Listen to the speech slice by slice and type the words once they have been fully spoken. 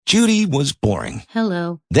Judy was boring.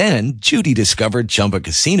 Hello. Then Judy discovered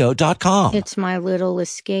ChumbaCasino.com. It's my little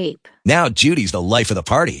escape. Now Judy's the life of the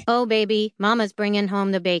party. Oh, baby, mama's bringing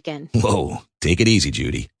home the bacon. Whoa, take it easy,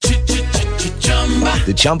 Judy.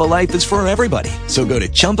 The Chumba life is for everybody. So go to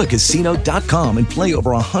ChumbaCasino.com and play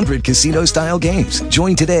over 100 casino-style games.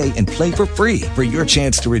 Join today and play for free for your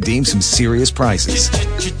chance to redeem some serious prizes.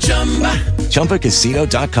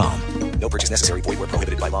 ChumbaCasino.com. No purchase necessary. Void where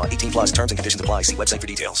prohibited by law. 18 plus terms and conditions apply. See website for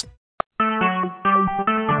details.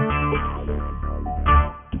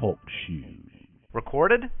 Talk shoes.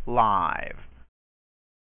 Recorded live.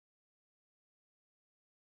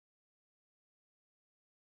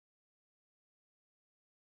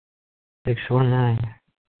 $6.49.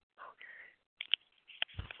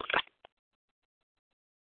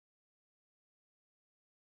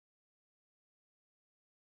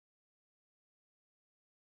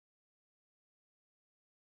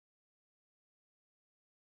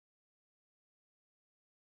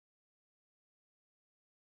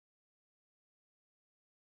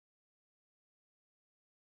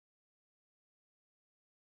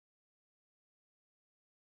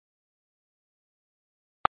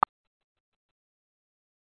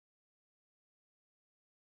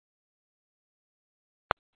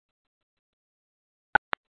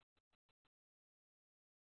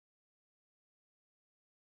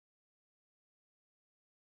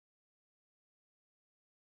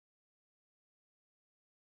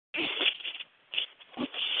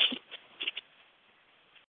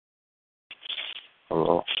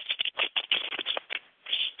 Hello.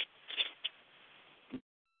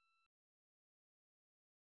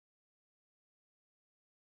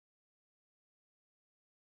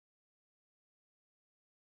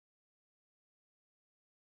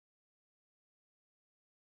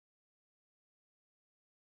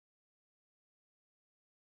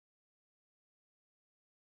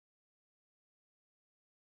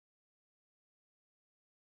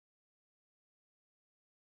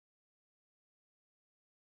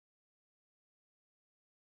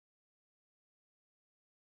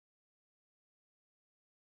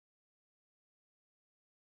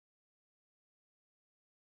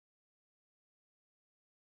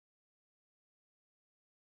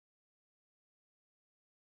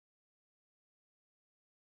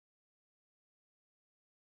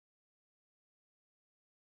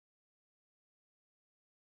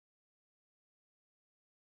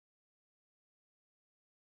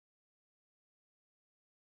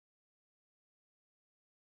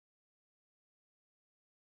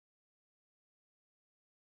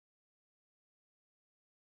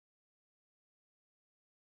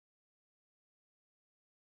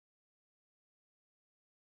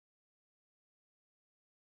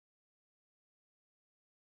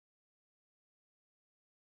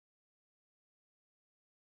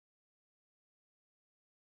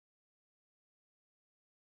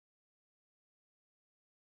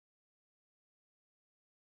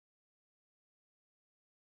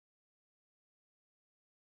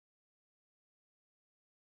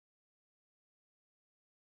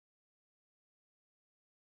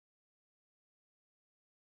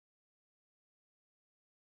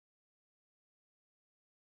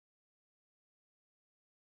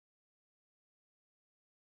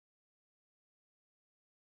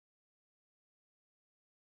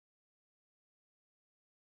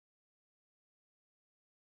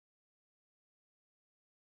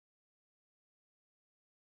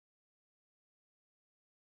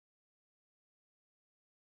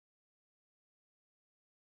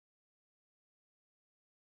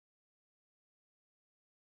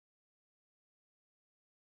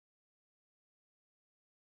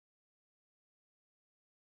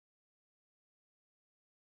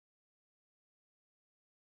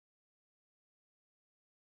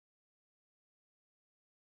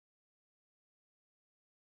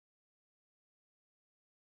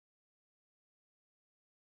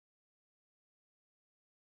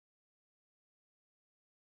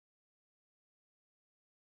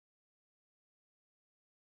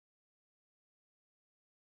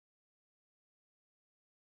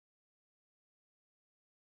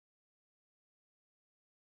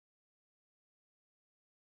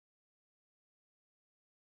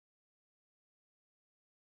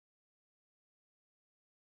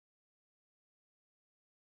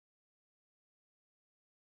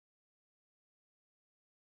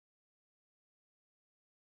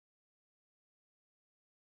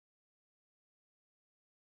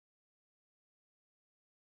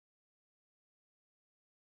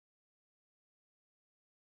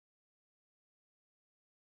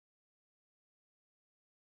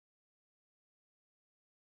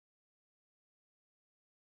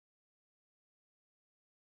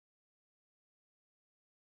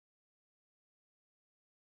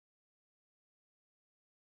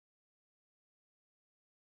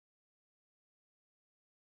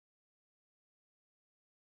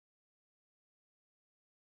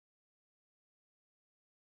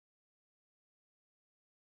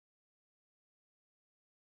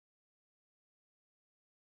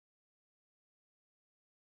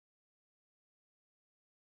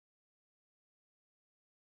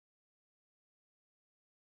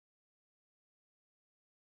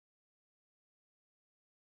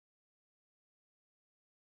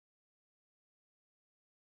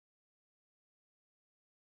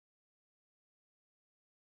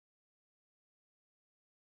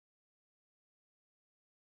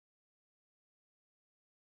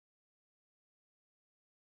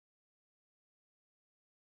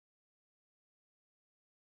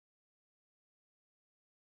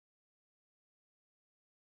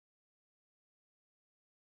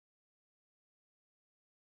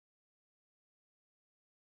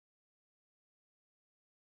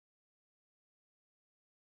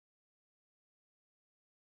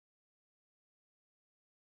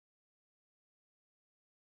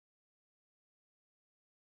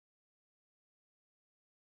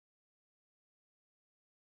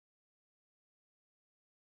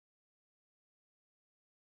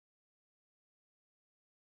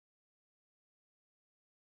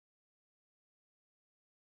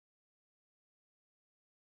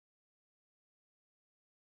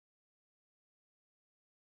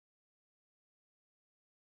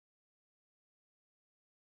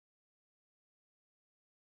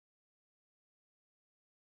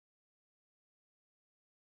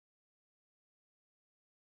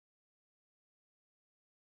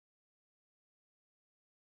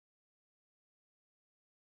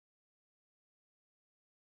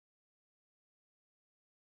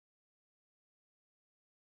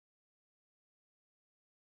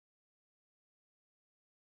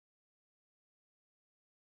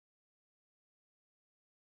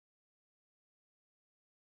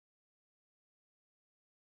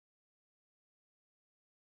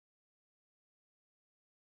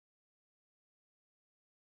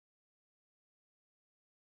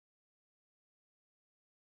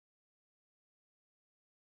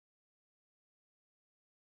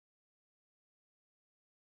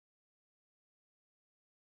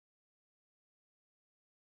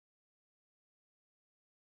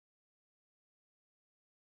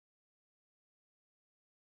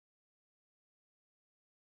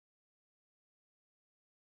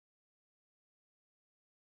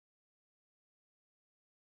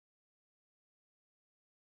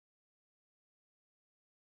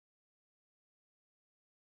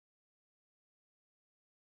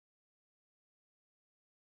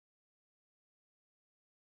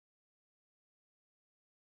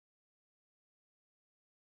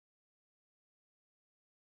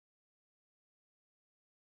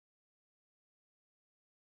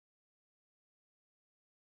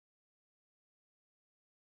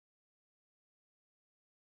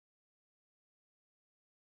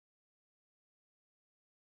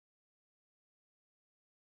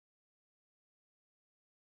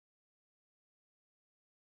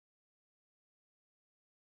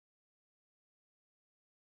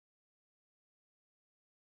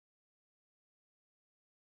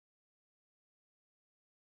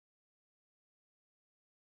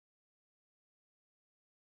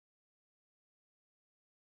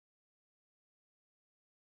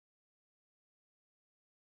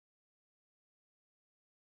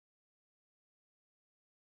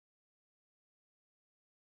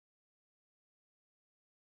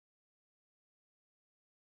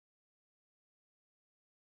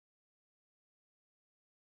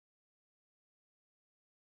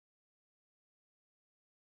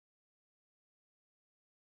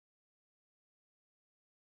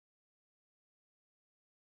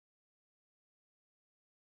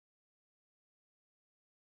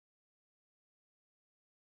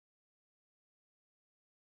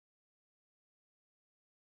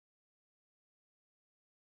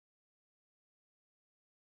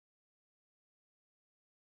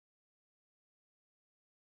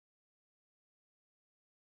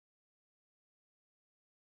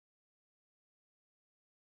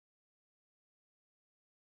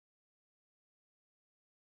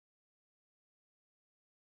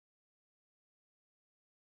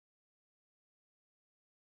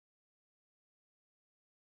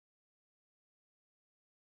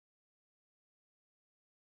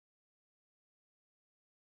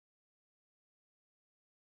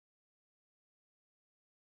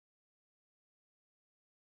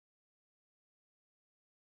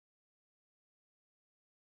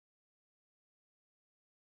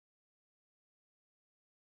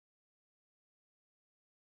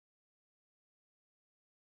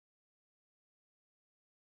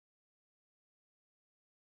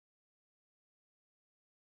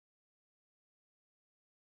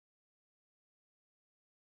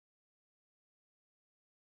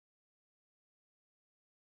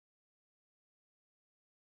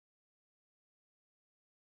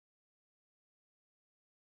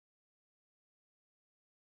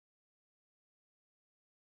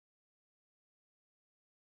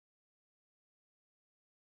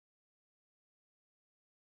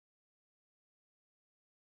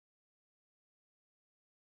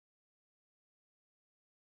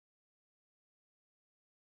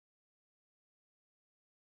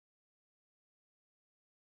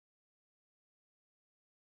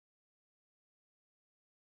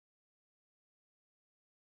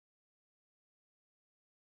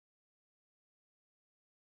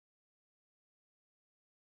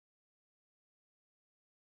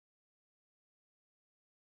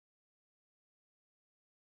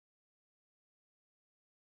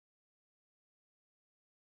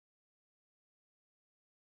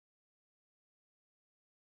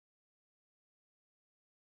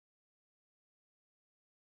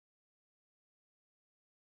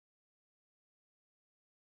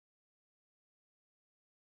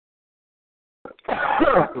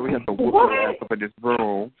 We have to whoop your ass up in this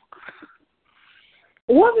room.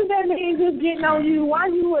 What does that mean, just getting on you? Why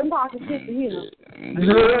you wouldn't talk shit to him?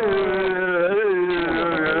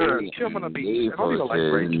 She'll want to be. These folks is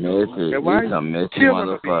messy. These some messy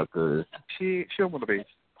motherfuckers. She'll want to be.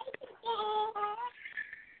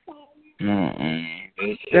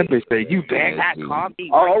 That bitch say, you back, call me.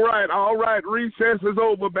 All right. Recess is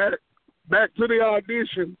over. Back to the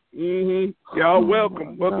audition. Y'all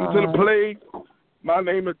welcome. Welcome to the play. My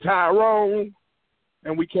name is Tyrone,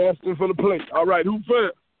 and we casting for the play. All right, who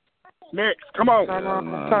first? Next, come on.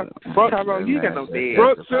 Tyrone, you got no dead.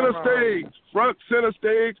 Front center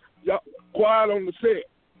stage. Y'all quiet on the set.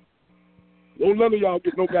 Don't none of y'all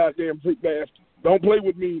get no goddamn freak bastard. Don't play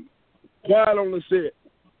with me. Quiet on the set.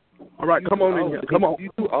 All right, come on in here. Come on.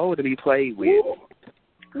 You too old to be played with.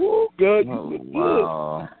 Woo, good.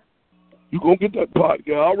 Wow. You gonna get that part,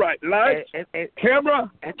 girl. All right, lights, camera.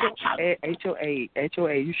 At your age,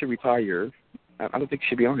 you should retire. I don't think you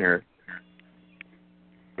should be on here.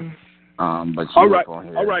 But all right,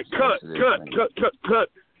 cut.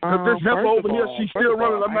 Cause this heifer over here, she's still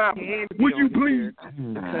running her mouth. Would you please?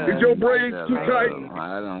 Is your braids too tight?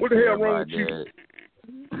 What the hell wrong with you?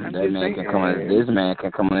 This man can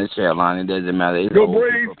come on the chair line. It doesn't matter. Your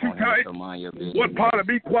braids too tight. What part of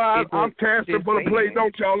be quiet? I'm casting for the play.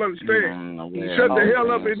 Don't y'all understand? Shut the hell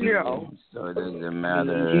up in here. So it doesn't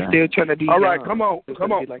matter. He's still trying to be. All right, come on.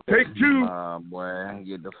 Take two. Boy,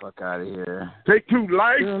 get the fuck out of here. Take two.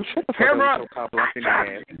 Lights, camera. Get out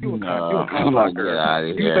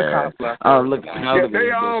of here. Oh, look.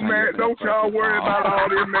 They all mad. Don't y'all worry about all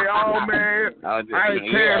them. They all mad. I ain't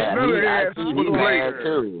cast none of their asses for the play.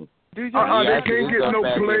 They can't get no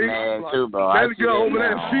play. That girl over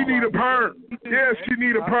there, she need a perm. Yeah, she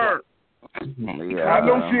need a perm. I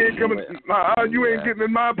know she ain't coming. You ain't getting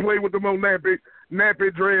in my play with them old nappy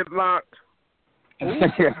dreadlocks.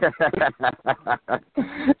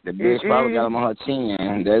 The bitch probably got them on her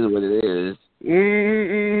chin. That's what it is.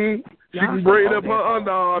 She can braid up her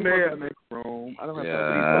underarm there.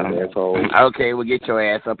 Okay, well, get your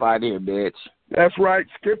ass up out of here, bitch. That's right.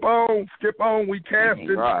 Skip on. We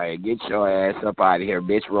casted. Right, get your ass up out of here,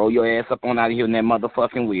 bitch. Roll your ass up on out of here in that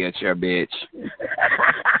motherfucking wheelchair, bitch.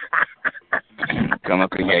 Come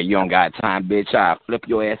up in here. You don't got time, bitch. I'll flip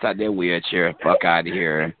your ass out that wheelchair. Fuck out of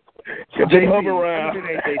here. Just hover around.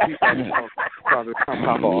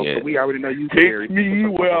 We already know you scary. Take me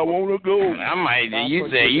where I want to go. I might. You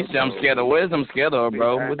say I'm scared of. What is I'm scared of,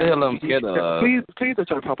 bro? What the hell I'm scared of? Please don't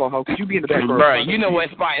try to pop on her, because you be in the back row. Bro, you know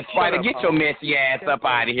what, Spider? Get your messy ass up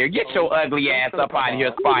out of here. Get your ugly ass up out of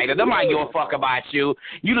here, Spider. They might give a fuck about you.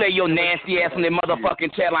 You lay your nasty ass on the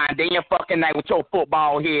motherfucking chair line day and fucking night with your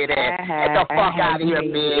football head ass. Get the fuck out of here,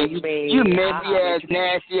 bitch. You messy ass,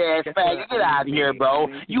 nasty ass faggot. Get out of here, bro.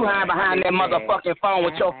 You hide behind that motherfucking phone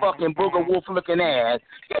with your fucking booger wolf looking ass.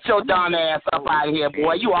 Get your dumb ass up out of here,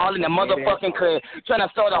 boy. You all in the motherfucking crib trying to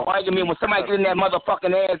start an argument when somebody get in that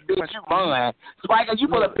motherfucking ass, bitch. You run. Spiker, you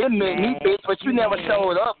could have been me, bitch, but you never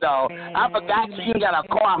showed up, though. I forgot you ain't got a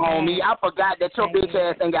car, homie. I forgot that your bitch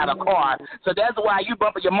ass ain't got a car. So that's why you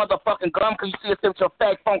bumping your motherfucking gum, because you see yourself with your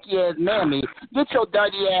fat, funky ass mammy. Get your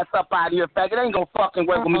dirty ass up out of here, faggot. It ain't gonna fucking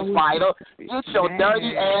work with me, Spider. Get your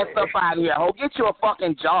dirty ass up out of here, ho. Get you a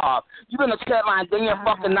fucking job. You been a chat line day and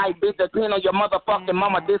fucking night, bitch, depending on your motherfucking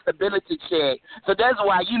mama disability check. So that's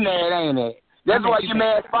why you mad, ain't it? That's why you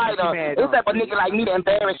mad, Spider. It's like a nigga like me to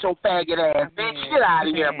embarrass your faggot ass. Bitch, get out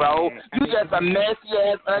of here, bro. You just a messy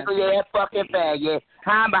ass, ugly ass fucking faggot.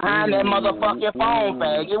 Hide behind that motherfucking phone,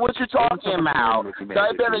 faggot. What you talking about?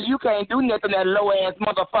 So better you can't do nothing that low ass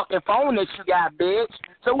motherfucking phone that you got, bitch.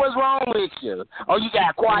 So what's wrong with you? Oh, you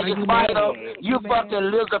got quiet, Spider? You fucking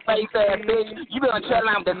lizard face ass bitch. You been on chat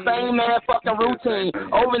line with the same ass fucking routine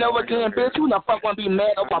over and over again, bitch. Who the fuck wanna be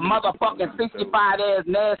mad over a motherfucking 65 ass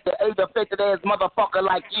nasty, age-affected ass motherfucker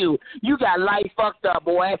like you? You got life fucked up,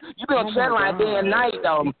 boy. You been on chat line day and night,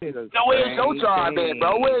 though. So where's your job at,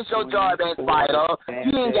 bro? Where's your job at, Spider?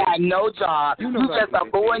 You ain't got no job. You just a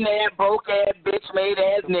boring ass, broke ass, bitch made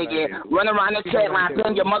ass nigga. Running around the chat line,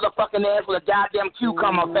 playing your motherfucking ass with a goddamn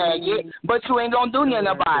cucumber, faggot. But you ain't gonna do nothing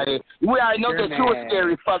about it. We already know that you a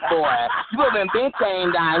scary fuck boy. You haven't been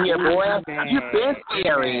tame down here, boy. You been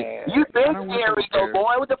scary. You been scary though,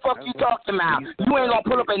 boy. What the fuck you talking about? You ain't gonna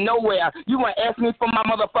pull up in nowhere. You gonna ask me for my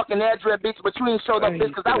motherfucking address, bitch, but you ain't showed up,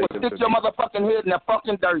 bitch, because I would stick your motherfucking head in the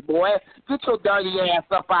fucking dirt, boy. Get your dirty ass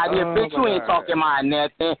up out of here, bitch. You ain't talking about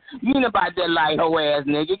nothing. You ain't about that light hoe ass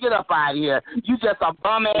nigga. Get up out of here. You just a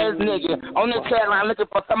bum ass nigga on the chat line looking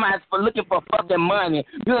for somebody looking for fucking money.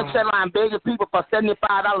 homie. You in the chat line begging people for $75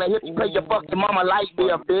 to help you pay your fucking mama light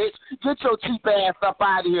bill, bitch. Get your cheap ass up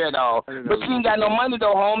out of here, though. But you ain't got no money,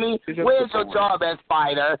 though, homie. Where's your job at,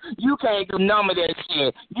 Spider? You can't do none of that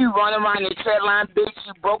shit. You running around the chat line, bitch.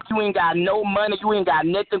 You broke. You ain't got no money. You ain't got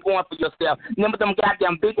nothing going for yourself. Remember them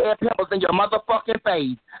goddamn big ass pimples in your motherfucking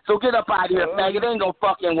face. So get up out of here, faggot. It ain't gonna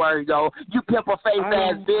fucking work, though. You pimple face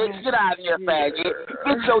ass bitch. Get out of here, faggot.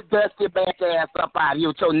 Get your dusty back ass up out of here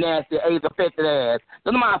with your nasty AIDS-affected ass.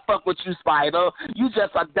 Don't mind fuck with you, Spider. You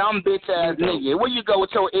just a dumb bitch ass nigga. Where you go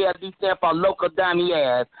with your LD stand for local dummy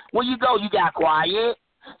ass? Where you go? You got quiet.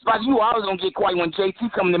 Spider, you always gonna get quiet when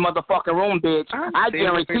JT come in the motherfucking room, bitch. I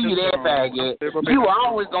guarantee you that, faggot. You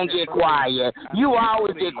always gonna get quiet. You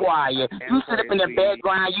always get quiet. You sit up in the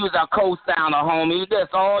background, use a co-signer, homie.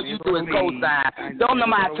 That's all you do is co-sign. Don't know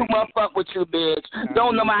how too much fuck with you, bitch.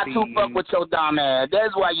 Don't know how to fuck with your dumb ass.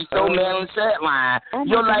 That's why you so mad on the chat line.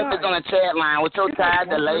 Your life is on the chat line with your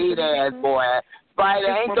tired, delayed ass, boy. Spider,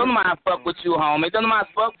 ain't don't mind fuck with you, homie. Don't mind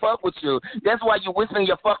fuck with you. That's why you whistling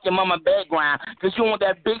your fucking mama background, because you want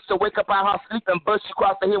that bitch to wake up out her sleep and bust you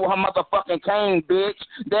across the head with her motherfucking cane, bitch.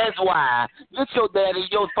 That's why. Get your daddy,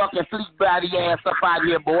 your fucking fleet body ass up out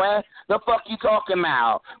here, boy. The fuck you talking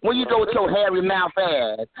about? When you go with your hairy mouth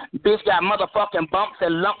ass, bitch got motherfucking bumps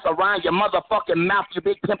and lumps around your motherfucking mouth, you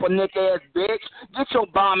big pimple neck ass bitch. Get your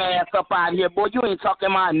bomb ass up out here, boy. You ain't talking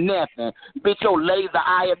about nothing. Bitch, your laser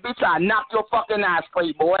eye, bitch, I knock your fucking eye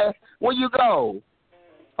straight, boy. Where you go?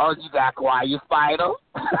 Oh, you got quiet, you Spider.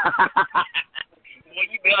 Boy,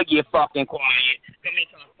 you better get fucking quiet. Come here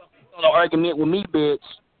trying to fucking start an argument with me, bitch.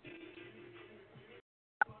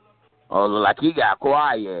 Oh, look like you got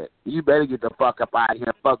quiet. You better get the fuck up out of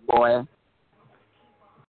here, fuck boy.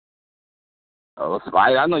 Oh,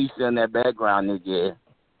 Spider, I know you still in that background, nigga.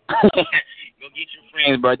 Go get your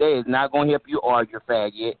friends, bro. They is not gonna help you argue,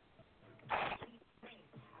 faggot.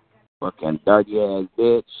 Fucking dirty ass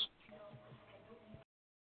bitch.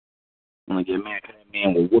 I'm gonna get mad because that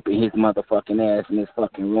man was whooping his motherfucking ass in his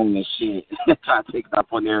fucking room and shit. Trying to take it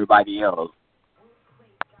up on everybody else.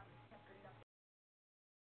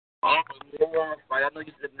 Oh, yeah, I know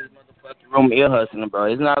you sit in this motherfucking room ear hustling, bro.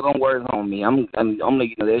 It's not gonna work, homie. I'm letting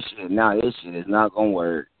you know that shit. Now this shit is not gonna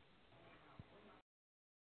work.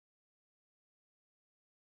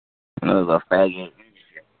 Another faggot.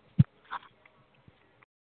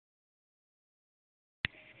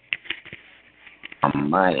 I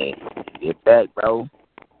might get back, bro.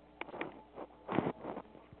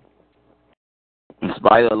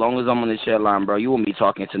 Spider, as long as I'm on the chat line, bro, you won't be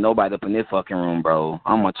talking to nobody up in this fucking room, bro.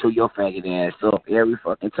 I'm gonna chew your faggot ass up every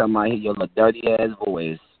fucking time I hear your little dirty ass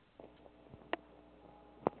voice.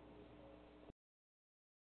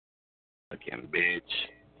 Fucking bitch.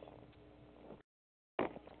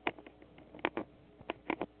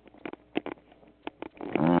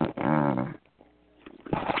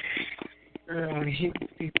 Girl, these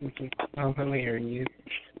people are so hilarious.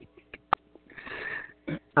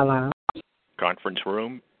 Hello? Conference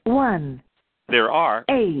room 1. There are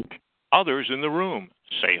 8. others in the room.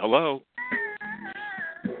 Say hello.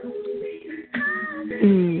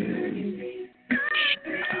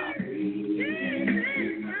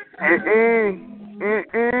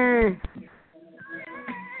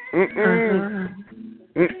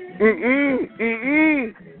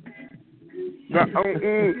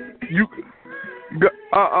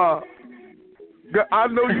 I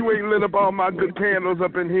know you ain't lit up all my good candles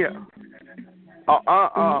up in here.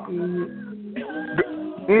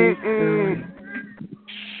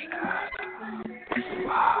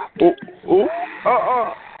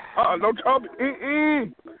 Don't talk.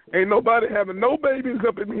 Ain't nobody having no babies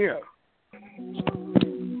up in here.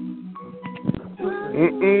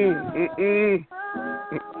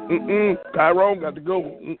 Tyrone got to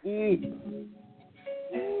go.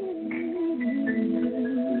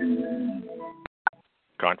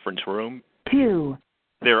 Conference room 2.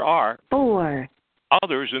 There are 4.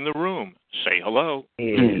 others in the room. Say hello.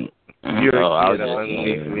 I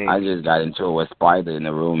just got into it with Spider in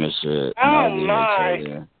the room and shit. Oh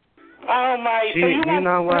my! Oh my! So you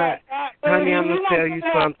know what, honey? I'm gonna tell you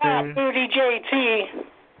something. Booty JT.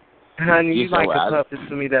 Honey, you like a puppet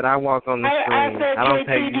to me that I walk on the screen. I don't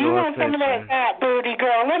pay you no attention. Some of that fat booty,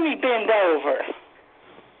 girl? Let me bend over.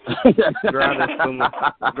 Girl, let's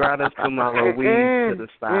put my little weed to the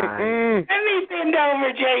side. Let me bend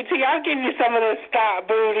over, JT. I'll give you some of this fat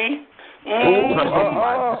booty.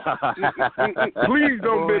 Please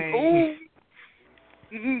don't bend.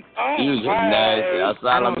 You just nasty.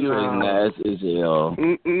 Outside of you is nasty as hell.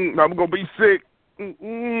 I'm gonna be sick.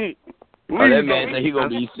 Oh, that man said he gonna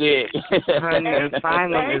be sick. Honey,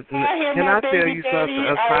 asylum is. Can I tell you something?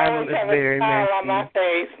 Asylum is very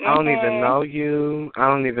messy. I don't even know you.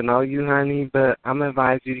 Honey. But I'm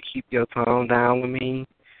advise you to keep your tone down with me,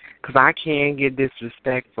 cause I can get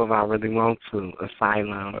disrespectful if I really want to.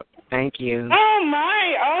 Asylum. Thank you. Oh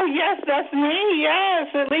my! Oh yes, that's me. Yes,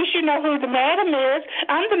 at least you know who the madam is.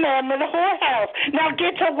 I'm the madam of the whorehouse. Now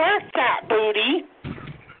get to work, fat booty.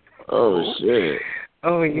 Oh shit.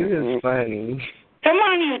 Oh, you is funny. Come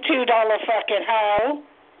on, you $2 fucking hoe.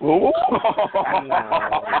 No,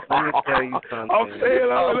 let me tell you something. I'm saying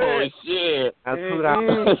all that. Oh shit.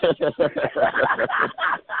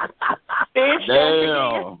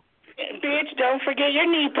 Bitch, don't forget your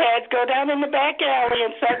knee pads. Go down in the back alley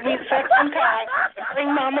and suck some cock.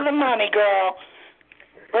 Bring mama the money, girl.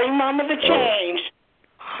 Bring mama the change.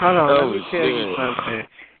 Hold on, let me tell you something.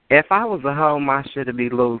 If I was a hoe, my shit would be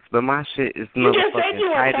loose, but my shit is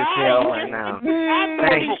motherfucking tight as hell right now.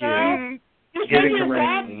 Thank you. Get it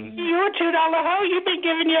correct. You're a $2 hoe. You've been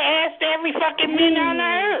giving your ass to every fucking man on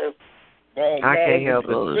earth. I can't help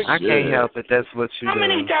it. I can't help it. That's what you do. How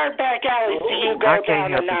many dark back alleys do you go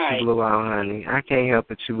down tonight? I can't help it. You blew out, honey. I can't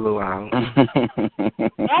help it. You blew out.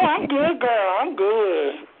 Oh, I'm good, girl. I'm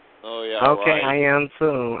good. Oh yeah. Okay, right. I am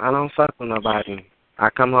too. I don't fuck with nobody. I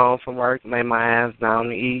come home from work, lay my ass down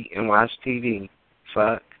to eat, and watch TV.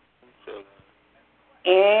 Fuck.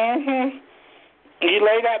 Mm-hmm. You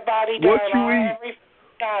lay that body down every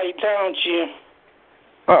night, don't you?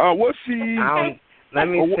 What's she? Let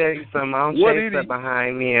me tell you something. I don't chase up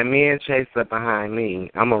behind me, and men chase up behind me.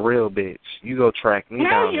 I'm a real bitch. You go track me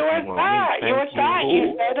down if you want me. You're a thought.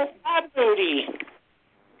 You said a thought booty.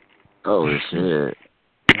 Oh, shit.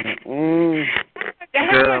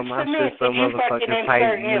 Girl, my shit's so motherfucking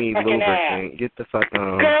tight, you need lubricant. Get the fuck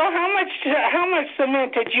on. Girl, how much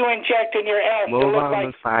cement did you inject in your ass? Move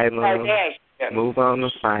on asylum. Move on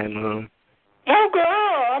asylum. Oh,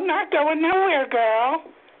 girl, I'm not going nowhere, girl.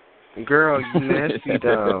 Girl,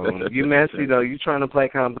 you messy though. You trying to play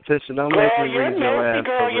competition? Don't make me read your ass.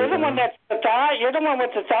 Girl, you're the one that's the thought. You're the one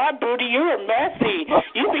with the thought booty. You are messy.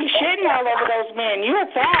 You be shitting all over those men. You a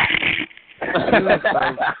thought. You're so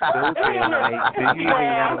stupid. Like, do you even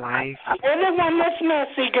got a life? You're the one that's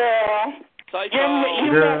messy, girl. You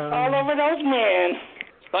mess all over those men.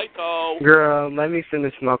 Psycho. Girl, let me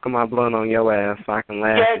finish smoking my blunt on your ass so I can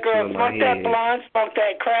laugh at you in my head. Smoke that blunt, smoke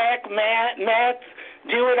that crack, meth.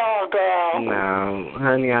 Do it all, girl. No,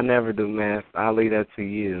 honey, I never do meth. I'll leave that to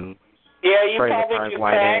you. Yeah, you probably do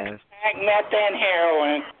crack, meth, and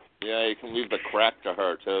heroin. Yeah, you can leave the crack to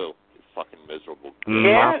her, too. You fucking miserable.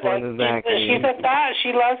 My point exactly. She's a thought. She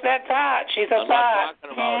loves that thought. She's a thought. I'm not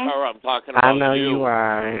talking about her. I'm talking about you. I know you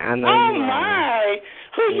are. Oh, my.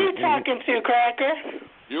 Who you talking to, Cracker?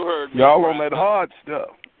 You heard me. Y'all on that hard stuff.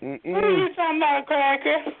 Who you talking about,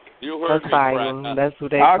 Cracker? You heard me, That's who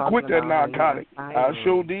they I quit that narcotic. I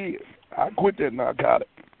sure did. I quit that narcotic.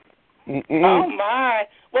 Oh, my.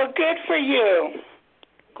 Well, good for you.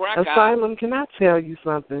 Asylum, can I tell you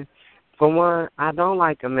something? For one, I don't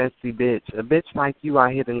like a messy bitch. A bitch like you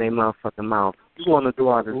out here in their motherfucking mouth. You want to do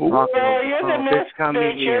all this talking. Well, you're the bitch, come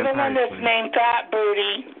meet me You're in the one that's person. named Thought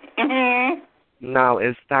Booty. Mm-hmm. No,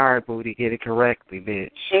 it's Star Booty. Get it correctly,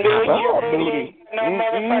 bitch. Star Booty. No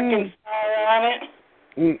motherfucking star on it.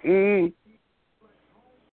 See,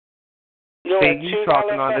 you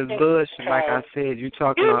talking all this bullshit, like I said. You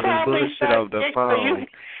talking all this bullshit over the phone.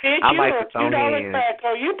 I like to throw hands.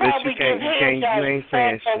 Bitch, you ain't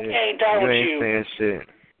saying shit. You ain't saying shit.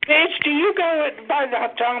 Bitch, do you go by the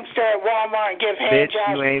dumpster at Walmart and give hand jobs?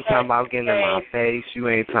 Bitch, you ain't talking about getting in my face. You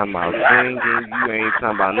ain't talking about singing. You ain't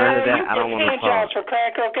talking about none of that. I don't want to talk. Hand jobs for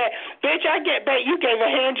crack, okay? Bitch, I bet you gave a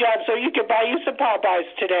hand job so you could buy you some Popeyes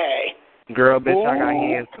today. Girl, bitch, I got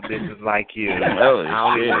hands for bitches like you. I don't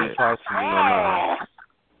even want to talk to you no more.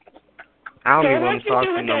 I don't even want to talk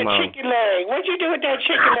to you no more. What'd you do with that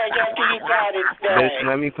chicken leg after you got it today? Bitch,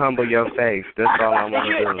 let me pummel your face. That's all I want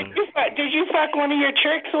to do. Did you fuck one of your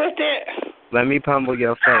tricks with it? Let me pummel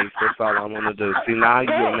your face. That's all I want to do. See, now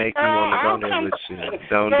you'll make me want to go there with you.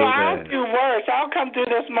 Don't do that. I'll do worse. I'll come through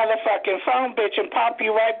this motherfucking phone, bitch, and pop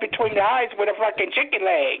you right between the eyes with a fucking chicken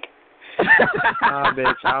leg. Nah,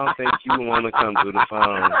 bitch, I don't think you want to come through the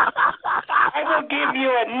phone. I will give you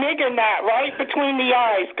a nigger knot right between the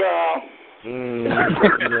eyes, girl.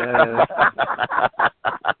 Yeah.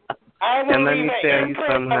 And let me tell you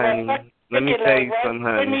something, honey. Let me tell you something,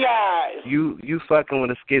 honey. You fucking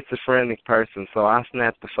with a schizophrenic person, so I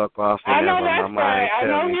snap the fuck off whenever my mind tells me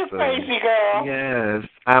so. I know you're crazy, girl. Yes,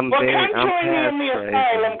 I'm come past join me in the crazy.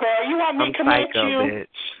 asylum, girl. You want me to commit psycho, you?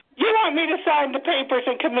 Bitch. You want me to sign the papers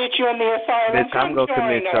and commit you in the asylum? Bitch, I'm gonna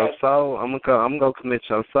commit your soul. I'm gonna commit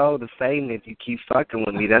your soul to Satan if you keep fucking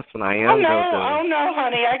with me. That's what I am gonna do. Oh no,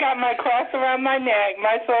 honey, I got my cross around my neck.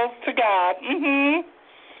 My soul's to God.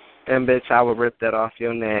 And bitch, I will rip that off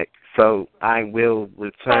your neck. So I will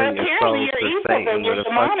return your soul to Satan where the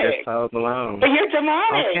fuck your soul belongs. But you're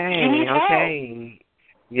demonic. Okay.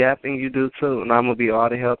 Yep, and you do too. And I'm gonna be all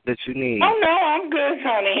the help that you need. Oh no, I'm good,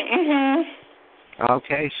 honey.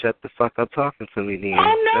 Okay, shut the fuck up talking to me then. Oh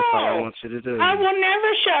no. That's all I want you to do. I will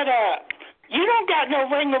never shut up. You don't got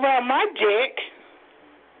no ring around my dick.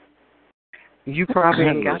 You probably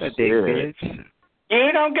ain't got a dick, bitch.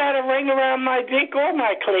 You don't got a ring around my dick or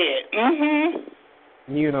my clit.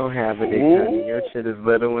 You don't have a dick, honey. Your shit is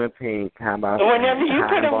little and pink. How about whenever you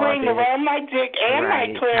put a ring around my dick and my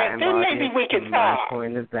clit, then maybe we can talk.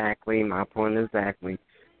 My point exactly.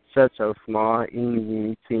 Such a small,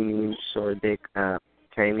 teeny, short dick up.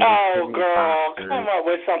 Oh, girl, come up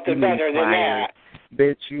with something better than that.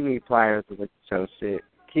 Bitch, you need pliers to look at your shit.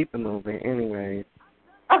 Keep it moving anyway.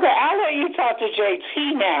 Okay, I'll let you talk to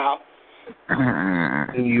JT now.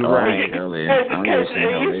 You right. Because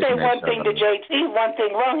you say one thing to JT, one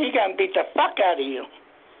thing wrong, he gonna beat the fuck out of you.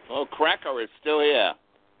 Oh, Cracker is still here.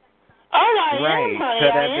 Oh, I am, honey,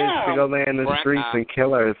 Tell that bitch to go lay in the streets and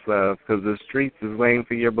kill herself, because the streets is waiting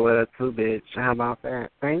for your blood too, bitch. How about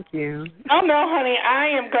that? Thank you. Oh, no, honey, I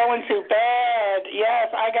am going to bed.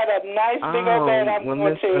 Yes, I got a nice big old bed I'm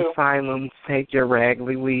going to. Asylum, take your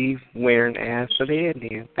raggedy weave wearing ass to bed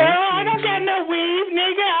then. I don't got no weave,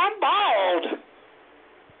 nigga. I'm bald.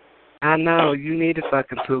 I know. You need a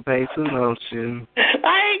fucking toothpaste. Who knows you?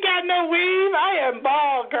 I ain't got no weave. I am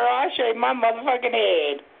bald, girl. I shave my motherfucking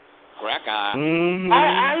head. Cracker.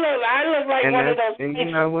 I look like one of those. And you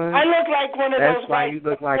know what? I look like one of those. That's why you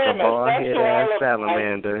look like a bald-headed ass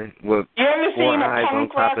salamander. With you ever seen a punk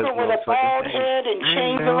rocker with a bald face. head and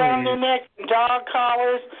chains around their neck, and dog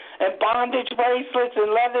collars, and bondage bracelets,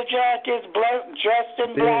 and leather jackets, dressed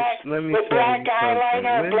in black, with black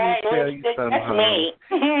eyeliner, black lipstick? That's me.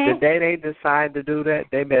 The day they decide to do that,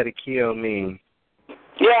 they better kill me.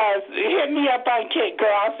 Yes, hit me up on Kit,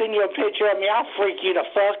 girl. I'll send you a picture of me. I'll freak you the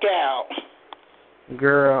fuck out.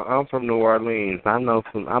 Girl, I'm from New Orleans. I know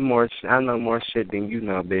more shit than you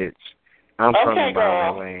know, bitch. I'm from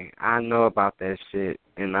about LA. I know about that shit,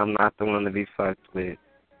 and I'm not the one to be fucked with.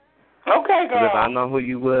 Okay, girl. If I know who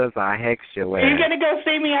you was, I hex your ass. Are you gonna go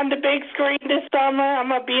see me on the big screen this summer? I'm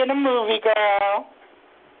gonna be in a movie, girl.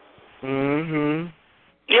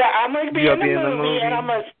 Yeah, I'm gonna be in the movie, and I'm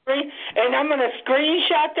gonna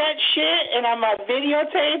screenshot that shit, and I'm gonna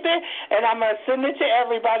videotape it, and I'm gonna send it to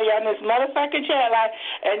everybody on this motherfucking chat line,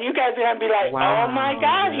 and you guys are gonna be like, wow. Oh my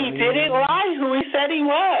God, he didn't lie who he said he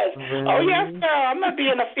was. Really? Oh yes, girl, I'm gonna be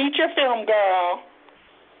in a feature film, girl.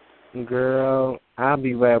 Girl, I'll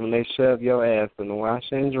be glad when they shove your ass in the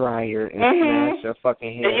washer and dryer and smash your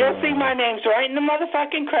fucking head. And you'll see my name's right in the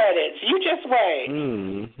motherfucking credits. You just wait.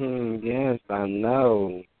 Yes, I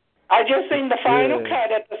know. I just seen the final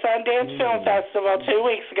cut at the Sundance Film Festival 2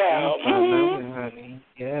 weeks ago. I know it, honey.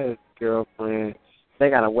 Yes, girlfriend. They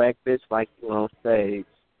got a whack bitch like you on stage.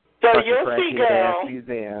 So you'll see, girl.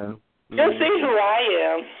 You'll see who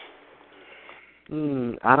I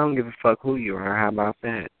am. I don't give a fuck who you are. How about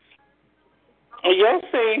that? You'll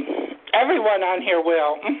see. Everyone on here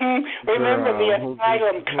will. Remember the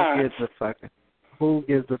asylum cunt. Who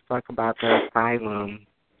gives a fuck about the asylum?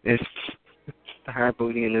 It's her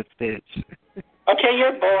booty in this bitch. Okay,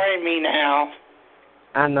 you're boring me now.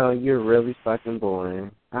 I know, you're really fucking boring.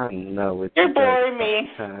 I know it. You're boring me.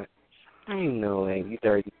 Cunt. I know it, you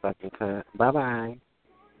dirty fucking cunt. Bye-bye.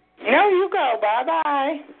 No, you go.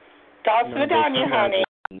 Bye-bye. Toss it on you, honey.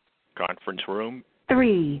 Conference room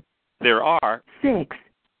 3. There are 6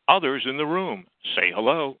 others in the room. Say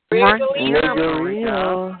hello.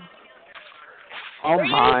 Margarita. Oh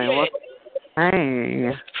my!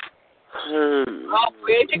 Hey.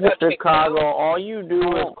 Chicago, all you do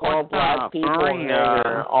is call black people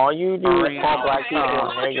nigger. All you do is call black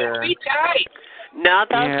people nigger. No,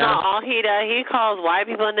 that's not all he does. He calls white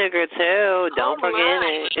people nigger too. Don't forget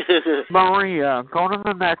it. Maria, go to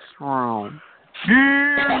the next room. Yeah,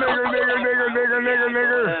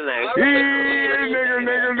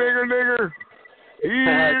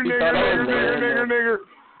 nigger.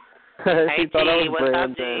 Hey, G, what's up,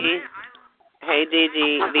 G? Hey, GV.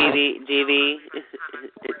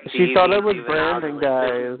 She thought it was Brandon,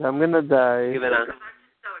 guys. I'm gonna die. Don't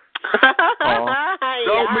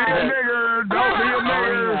be a nigger. Don't be a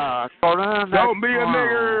nigger. Don't be a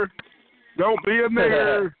nigger. Don't be a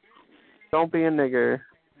nigger. Don't be a nigger.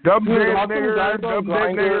 Dumb dead nigger, dumb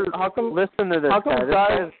dead nigger. How come? Listen to this guy.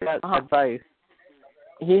 This guy's got advice.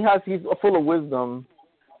 He's full of wisdom.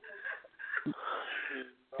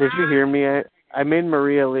 Did you hear me? I made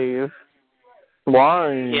Maria leave.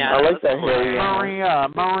 Why? Yeah, I like that hair.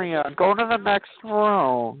 Maria, go to the next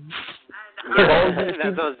room. Yeah,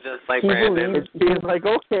 that was just like Brandon. He's like,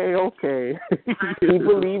 okay. He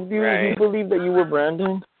believed you? Right. He believed that you were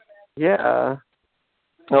Brandon? Yeah.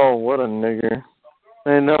 Oh, what a nigger.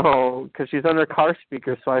 I know, because she's under car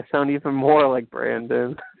speaker, so I sound even more like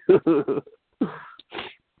Brandon.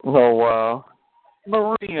 Oh, wow.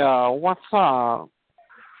 Maria, what's up?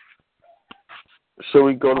 Shall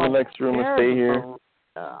we go to the next room and stay here?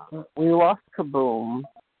 We lost Kaboom.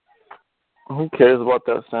 Who cares about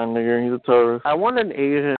that sound nigger? He's a terrorist. I want an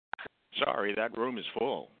Asian. Sorry, that room is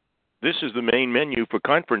full. This is the main menu for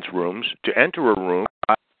conference rooms. To enter a room,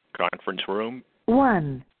 conference room.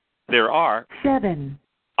 1. There are 7.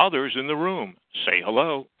 others in the room. Say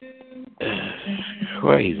hello.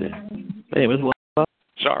 Crazy. Hey, what's up?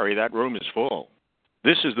 Sorry, that room is full.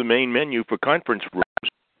 This is the main menu for conference rooms.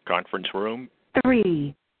 Conference room.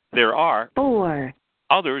 3. There are 4.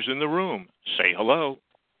 others in the room. Say hello.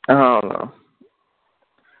 I don't know.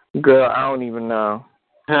 Girl, I don't even know.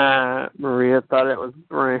 Maria thought it was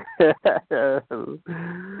Brandon. Go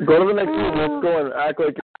to the next room. Let's go and act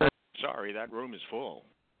like. Sorry, that room is full.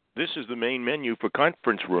 This is the main menu for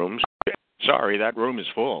conference rooms. Sorry, that room is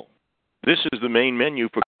full. This is the main menu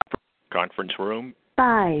for conference room.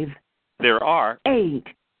 5. There are 8.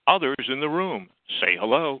 others in the room. Say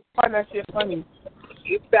hello. Find that shit funny.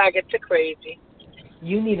 You faggot to crazy.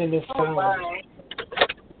 You need a new phone.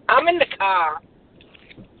 I'm in the car.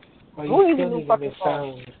 Oh, Who you needs a new fucking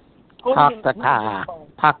phone? Park the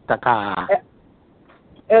car.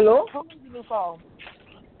 Hello? Who needs a new phone?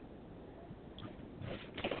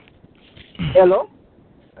 Hello?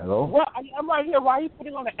 Hello? Well, I'm right here. Why are you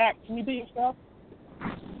putting on an act? Can you be yourself?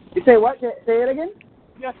 You say what? Say it again?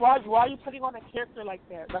 Yes, why are you putting on a character like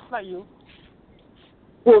that? That's not you.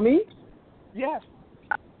 For me? Yes.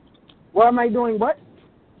 What am I doing? What?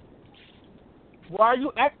 Why are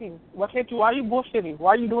you acting? Why are you bullshitting?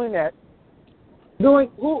 Why are you doing that? Doing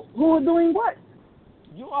who doing what?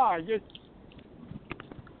 You are.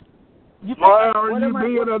 Why are you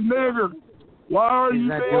being a nigger? Why are you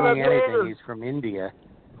being a nigger? He's not doing anything. He's from India.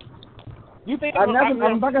 You think I'm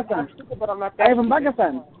from Pakistan. But I'm not. I'm from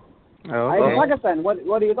Pakistan. Oh, I'm from Pakistan. What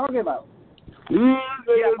are you talking about? Nigger.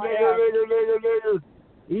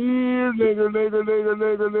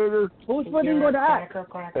 Who's putting on the act?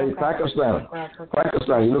 Hey,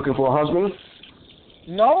 Pakistan, you looking for a husband?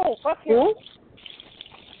 No, fuck him.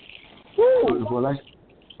 Who? Looking for a nice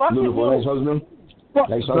husband?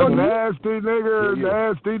 Nasty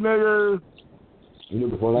nigger. You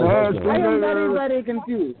looking for a nice husband? I am very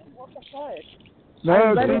confused.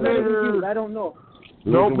 Nasty very nigger. confused. I don't know.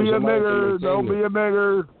 Don't be a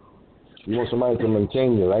nigger. You want somebody to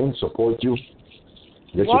maintain you, right? Support you.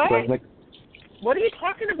 Get you pregnant. What are you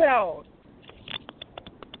talking about?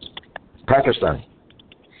 Pakistan.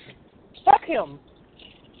 Fuck him.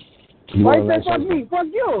 Why you say fuck me? Fuck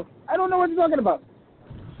you. I don't know what you're talking about.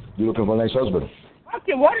 You looking for a nice husband? Fuck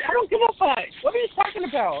him. What? I don't give a fuck. What are you talking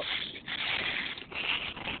about?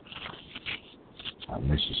 I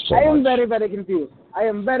miss you so I am much. very confused. I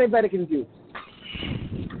am very confused.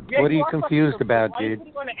 Yeah, what are you confused about, dude?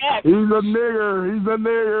 He's a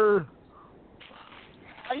nigger.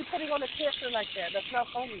 Are you putting on a character like that? That's not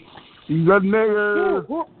funny. He's a nigger.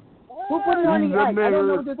 Who put it on the act? I don't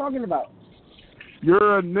know what you're talking about.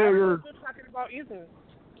 You're a I don't nigger. know what you're talking about either.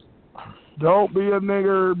 Don't be a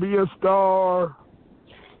nigger. Be a star.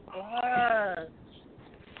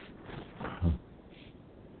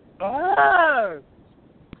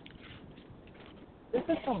 This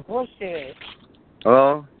is some bullshit.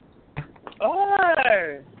 Oh.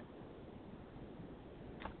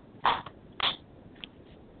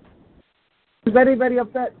 Very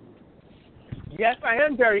upset. Yes, I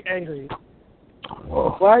am very angry.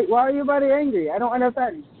 Oh. Why are you very angry? I don't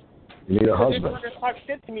understand. You need a You're husband. trying to talk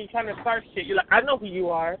shit to me, trying to start shit. You're like, I know who you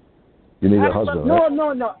are. You need a husband, right?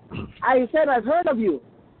 No. I said I've heard of you.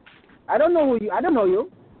 I don't know who you. I don't know you.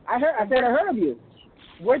 I said I heard of you.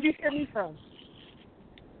 Where'd you hear me from?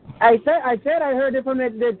 I said I heard it from the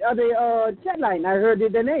chat line. I heard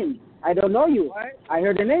the name. I don't know you. What? I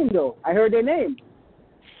heard the name though. I heard the name.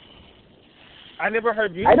 I never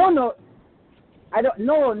heard you. I don't know.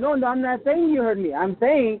 No. I'm not saying you heard me. I'm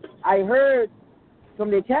saying I heard from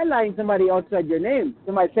the chat line somebody else said your name.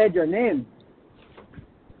 Somebody said your name.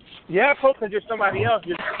 Yeah, because you're somebody else.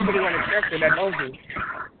 You're putting on a character that knows you.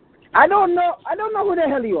 I don't know who the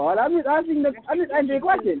hell you are. I'm just answering the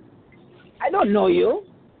question. I don't know you.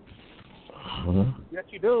 Yes,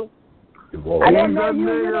 you do. I don't know you.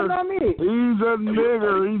 You don't know me. He's a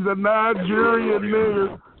nigger. He's a Nigerian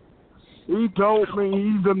nigger. He told me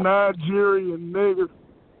he's a Nigerian nigger.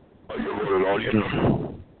 I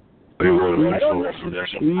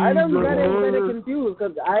don't get confused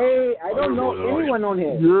because I don't know anyone on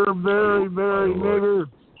here. You're very, very nigger.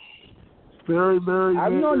 Very, very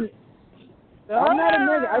nigger. I'm not a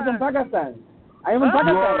nigger. I'm from Pakistan. I am from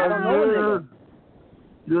Pakistan. I don't know a nigger.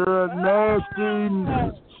 You're a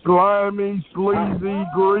nasty, slimy, sleazy,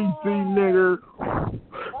 greasy nigger.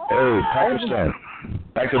 Hey, Pakistan.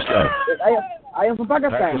 I am from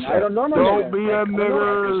Pakistan. I don't know no nigger. Don't be a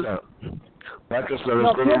nigger. Pakistan,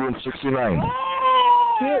 let's go to room 69.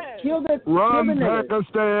 Run,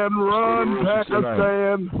 Pakistan. Run,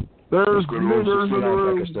 Pakistan. There's niggers in the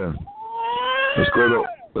room. Pakistan.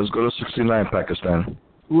 Let's go to 69, Pakistan.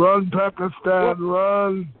 Run, Pakistan.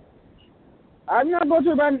 Run. I'm not going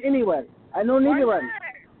to run anywhere. I don't need to run.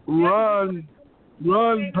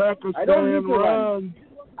 Run, Pakistan. I don't need to run.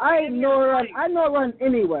 I no run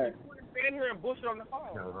anywhere. Stand here and bullshit on the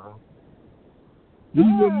phone. He's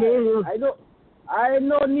a nigger. I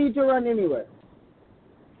don't need to run anywhere.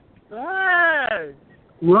 Hey.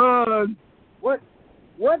 Run. What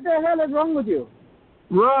the hell is wrong with you?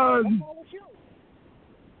 Run.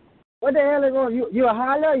 What the hell is wrong? You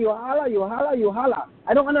holler.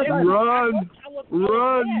 I don't understand. Run.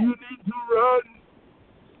 You need to run.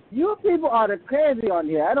 You people are the crazy on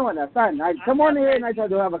here. I don't understand. I come on here and I try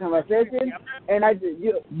to have a conversation, and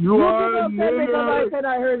you are a nigger. Because I said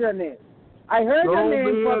I heard your name. I heard your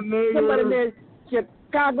name from somebody named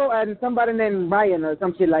Chicago and somebody named Brian or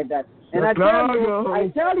some shit like that. And Chicago. I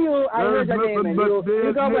tell you, I heard your name, and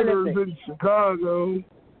you go with it. In Chicago.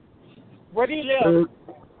 Where do you live?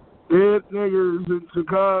 Dead niggers in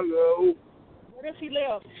Chicago. Where does he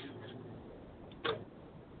live?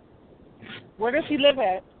 Where does he live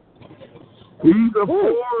at? He's a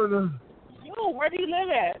foreigner. You, where do you live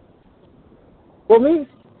at? For me?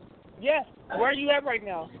 Yes. Where are you at right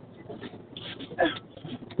now?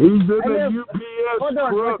 He's in a UPS Hold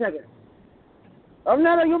on truck. for a second. I'm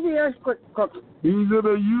not a UPS cook. He's in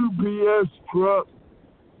a UPS truck.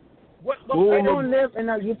 I don't live in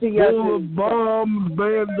a UPS. Full of bombs,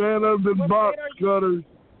 bandanas, and box cutters.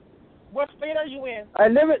 What state are you in? I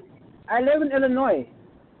live in Illinois.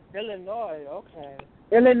 Illinois, okay.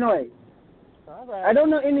 Illinois. All right. I don't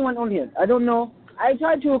know anyone on here. I don't know. I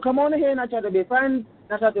try to come on here and I try to be friends.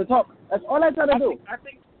 I try to talk. That's all I try to do.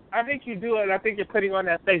 I think you do it. I think you're putting on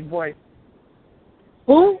that fake voice.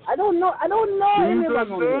 Who? I don't know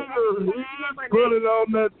anyone on here. He's putting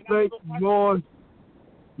on that fake voice.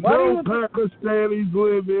 No Pakistanis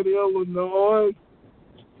live in Illinois.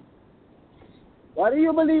 Why do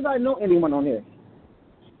you believe I know anyone on here?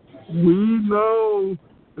 We know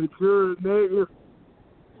that you're a nigger.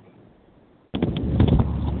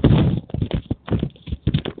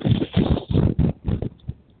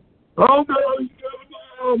 Oh no, he's coming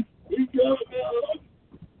down. He's coming down.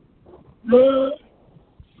 No.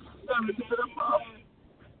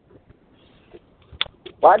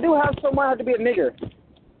 Why do someone have to be a nigger?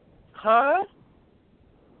 Huh?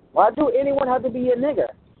 Why do anyone have to be a nigger?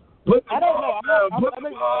 I don't know. I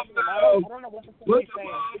don't know what the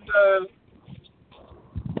saying.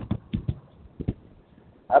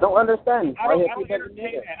 I don't understand. I don't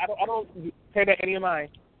entertain that. I don't say that any of mine.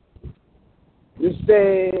 You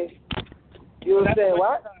say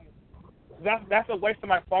what? That's a waste of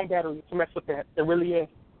my phone battery to mess with that. It really is.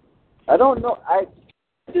 I don't know. I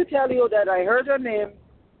to tell you that I heard your name,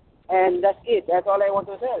 and that's it. That's all I want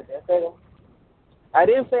to say. I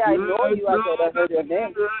didn't say I know you. I said I heard your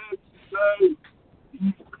name.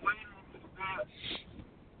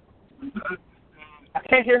 I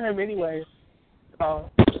can't hear him anyway.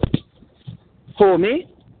 Who, me?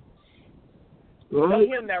 Don't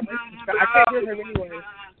hear him that way. I can't hear him anyway.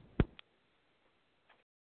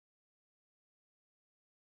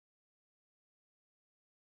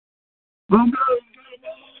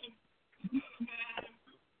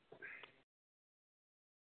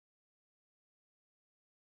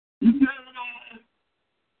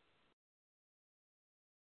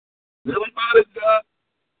 Everybody got.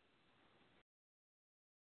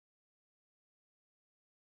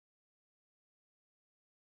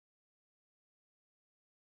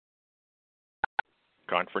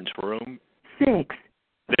 Conference room. 6.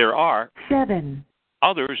 There are 7.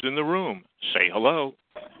 others in the room. Say hello.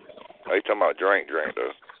 Are you talking about drink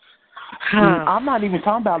though? I'm not even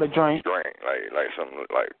talking about a drink. Drink, like something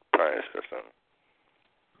like pints or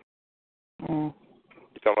something.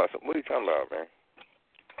 What are you talking about,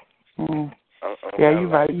 man? Yeah, you're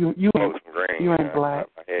right. You ain't black.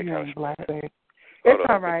 You ain't black, baby. It's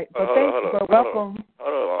all right. But welcome.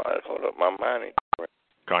 Hold up. My mind ain't.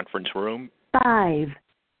 Conference room. 5.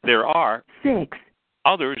 There are 6.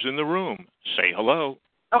 others in the room. Say hello.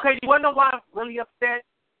 Okay, you want to know why I'm really upset?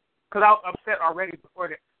 Because I was upset already before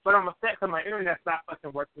that. But I'm upset because my internet's not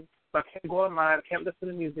fucking working. So I can't go online. I can't listen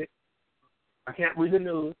to music. I can't read the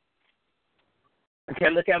news. I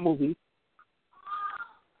can't look at movies.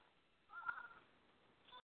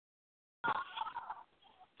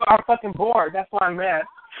 So I'm fucking bored. That's why I'm mad.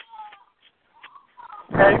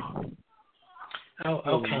 Okay? Oh,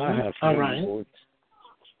 okay. All right.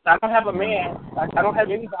 I don't have a man. I don't have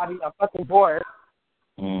anybody. I'm fucking bored.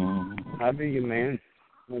 How do you, man?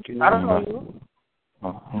 What you I don't know you.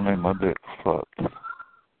 I mean, my dick fucked.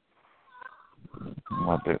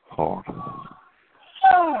 My dick hard.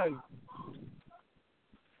 Hey.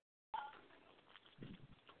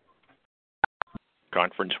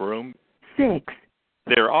 Conference room. 6.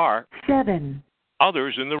 There are 7.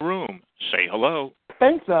 others in the room. Say hello. I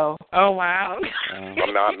think so. Oh, wow.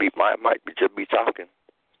 I'm not. Might just be talking.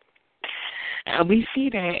 We see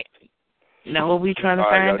that. Know what we trying to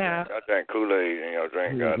find out. Y'all drink Kool-Aid and y'all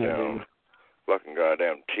drink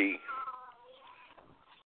goddamn tea.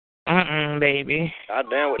 Baby.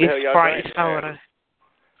 Goddamn, what the hell y'all Sprite drink? soda.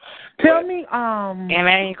 Tell me, And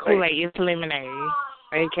that ain't Kool-Aid, it's lemonade,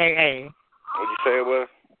 a.k.a. What'd you say it was?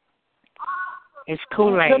 It's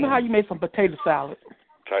Kool-Aid. Tell me how you made some potato salad.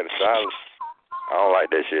 Potato salad? I don't like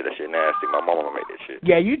that shit. That shit nasty. My mama made that shit.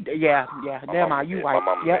 Yeah, Damn, you white.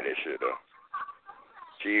 My mama made that shit, though.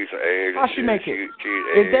 She used eggs. How she make it?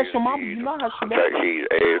 Is that your mama? You know how she make it? She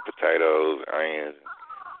used eggs, potatoes, onions,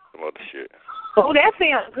 some other shit. Oh, that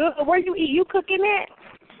sounds good. Where you eat? You cooking that?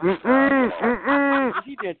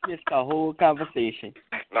 She just a whole conversation.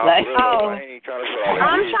 No, like, I ain't trying to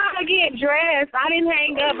I'm trying to get dressed. I didn't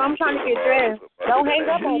hang up. I'm trying to get dressed. Don't hang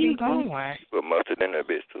up on me. Put mustard in that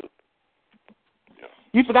bitch, too.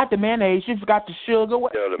 You forgot the mayonnaise. You forgot the sugar.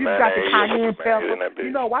 Yeah, you forgot the cayenne pepper.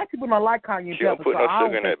 You know, white people don't like cayenne pepper, put so no I don't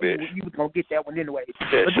sugar in that think bitch. you was going to get that one anyway.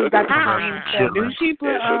 That but you got the cayenne pepper. Do she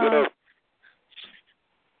put,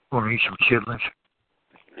 Want to eat some chitlins?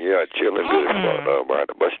 Yeah, chitlins good as fuck, though, bro.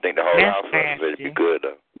 But you think the whole house would be good,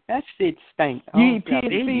 though. That shit stink. You eat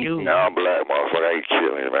pig? No, I'm black, motherfucker. I eat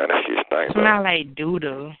chitlins, man. That shit stink, bro. Smell like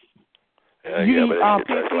doodle. Yeah, but that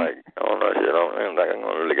shit tastes like, I don't know, shit. I don't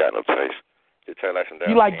really got no taste. It tastes like some damn.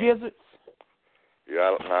 You like gizzards?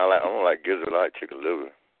 Yeah, I don't like gizzards. I like chicken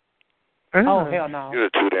liver. Oh, hell no. You're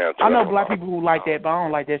too damn. I know black people who like that, but I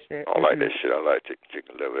don't like that shit. I don't like that shit. I like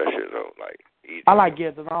chicken liver. That shit's like easy. I like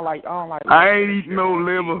gizzards. I don't like. I ain't eating no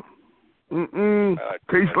liver.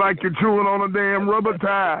 Tastes like you're chewing on a damn rubber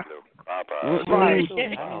tie. Right.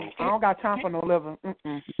 I don't got time for no liver.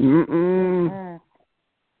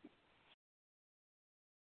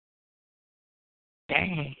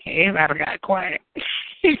 Dang, everybody got quiet.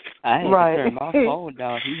 I had to turn my phone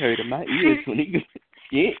down. He heard in my ears when he was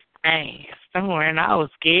shit. Dang, somewhere and I was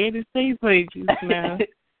scared to see places now.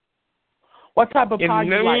 What type of pie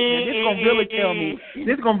you like? Now,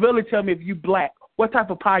 this gonna really tell me if you black. What type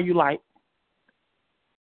of pie you like?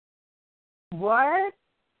 What?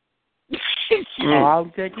 I'll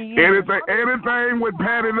take you. Anything with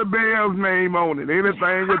Patty LaBelle's name on it.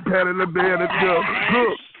 Anything with Patty LaBelle that's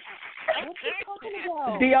good.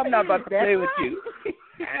 D, I'm not about to play with you.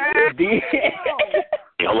 D.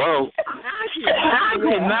 Hello. You know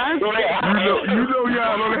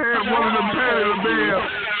y'all don't have one of them Patty LaBelle.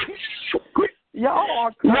 Y'all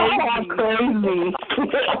are crazy.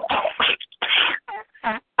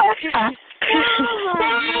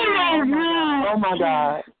 Oh my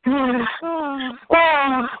God.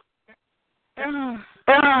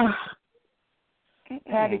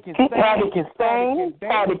 Patty can sing.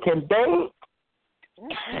 Patty can date.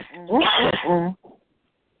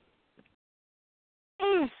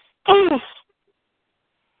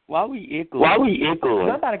 Why we echoing?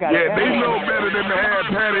 Somebody got they know better than to have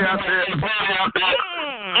Patty out there.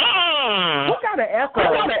 Who got an echo?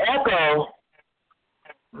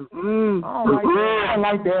 I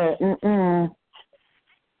like that.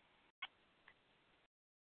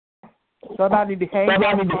 Somebody need to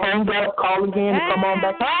hang up, call again, and come on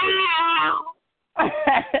back.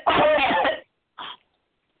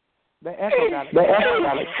 The echo gotta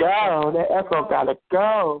go. The echo gotta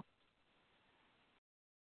go.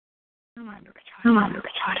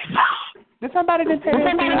 Did somebody just say that?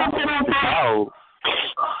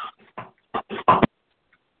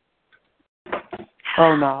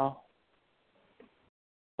 Oh no.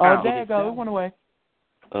 Oh, there you go. It went away.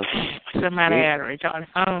 Somebody had a retarded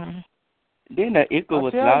phone. Then the echo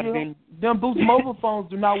was louder than them Boost mobile phones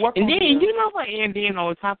do not work. And then you know what? And then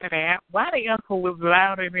on top of that, why the echo was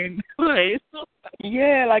louder than this?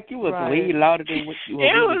 Yeah, like it was way louder than what you were.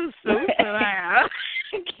 It was super loud.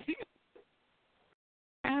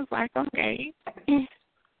 I was like, okay.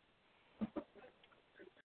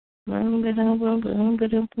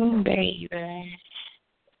 Baby.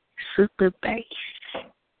 Super bass.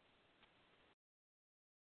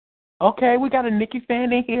 Okay, we got a Nikki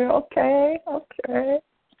fan in here. Okay.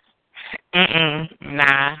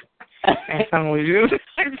 Nah. That song was just,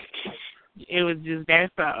 it was just that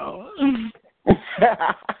song.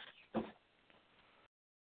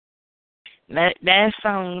 that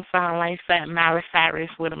song sounded like something Miley Cyrus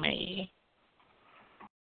would have made.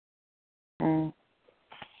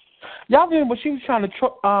 Y'all hear when she was trying to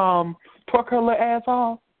twerk her little ass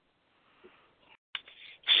off?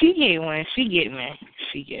 She get one. She get me.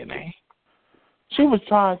 She was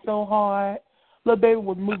trying so hard. Little baby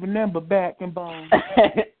was moving them but back and bones.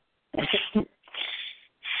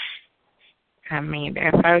 I mean,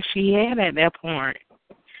 that's all she had at that point.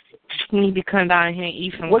 She need to come down here and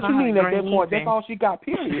eat some. What you mean at that point? That's all she got,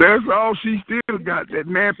 period. That's all she still got, that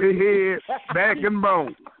nappy head, back and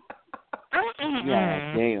bone.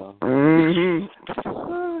 Yeah, damn.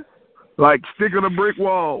 Like sticking a brick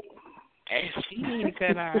wall. She need to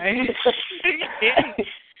cut out.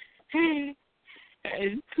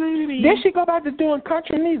 Then she go back to doing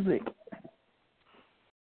country music.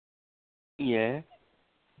 Yeah.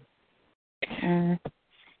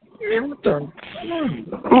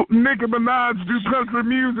 Nicki Minaj do country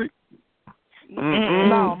music.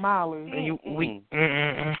 No, Miley.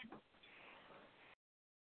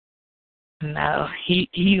 No,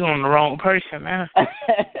 he on the wrong person now.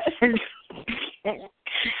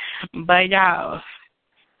 But y'all,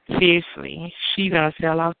 seriously, she gonna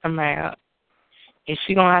sell off the map. And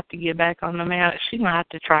she gonna have to get back on the map. She gonna have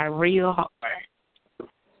to try real hard.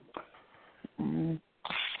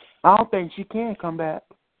 I don't think she can come back.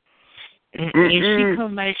 If she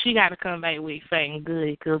come back, she gotta come back with something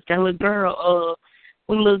good. Cause that little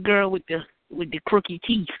girl, with the crooked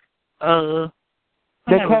teeth, that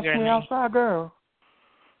Catch Me Outside girl.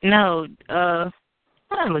 No,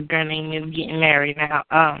 what little girl name is getting married now?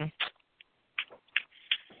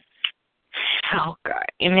 Oh God!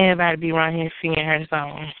 And everybody be around here singing her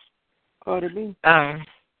song. Cardi B.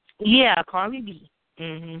 Yeah, Cardi B.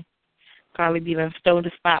 Cardi B done stole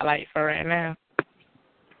the spotlight for right now.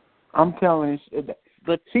 I'm telling you,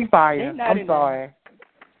 but she fired. I'm sorry.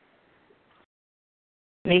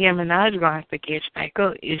 Nicki Minaj gonna have to catch back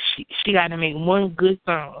up. She got to make one good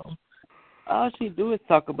song. All she do is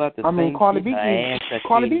talk about the. Cardi B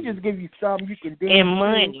just give you something you can dance and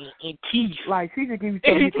money and teeth. Like she just give you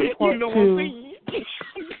something you can twerk to.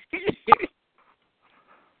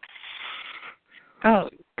 Oh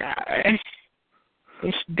God,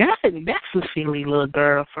 that's a silly little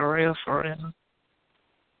girl for real.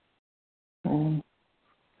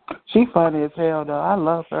 She funny as hell though. I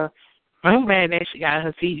love her. I'm glad that she got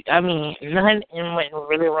her teeth. I mean, nothing went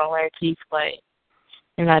really wrong with her teeth, but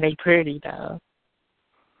you know they pretty though.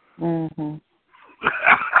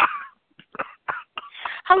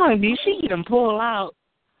 How long did she even pull out?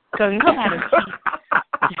 Cause nobody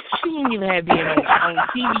she didn't even have been on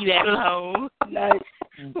TV that long. Like,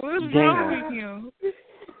 what's wrong with you?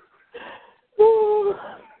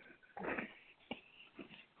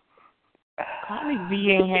 Cardi B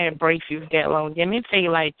ain't had braces that long. And it take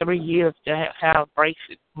like 3 years to have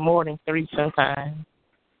braces, more than 3 sometimes.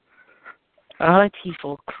 Her teeth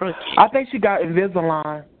are crooked. I think she got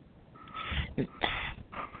Invisalign.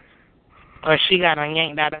 Or she got a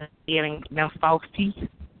yanked out of getting them false teeth.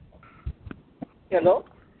 Hello?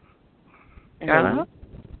 Hello?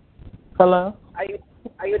 Hello?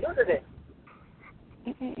 How you doing today?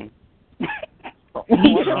 Oh,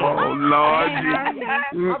 Lord.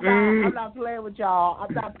 I'm not playing with y'all.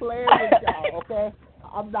 Okay?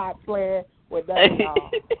 I'm not playing with that,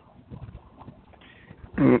 y'all.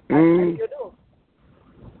 How you doing?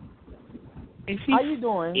 How you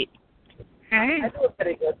doing? I'm doing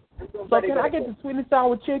pretty good. So can I get the sweet and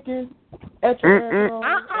sour chicken? Extra.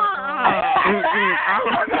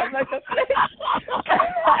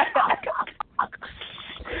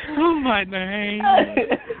 Oh my name.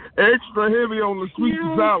 Extra heavy on the sweet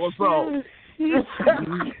and sour sauce.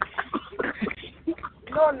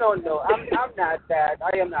 No. I'm not that.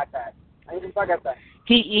 I am not that. I didn't forget that.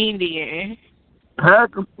 He Indian.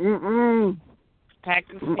 Pakistan.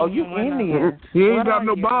 Oh, you Indian? He ain't got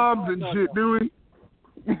no bombs and shit, do he?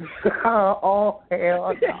 Oh,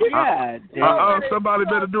 hell no. Yeah. Somebody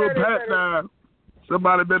better do a pat down.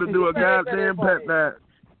 Somebody better do a goddamn pet that.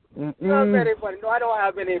 You're very funny. No, I don't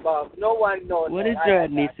have any bombs. No one knows. What is your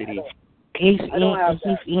ethnicity? He's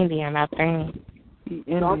Indian, I think.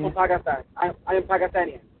 No, I'm from Pakistan. I'm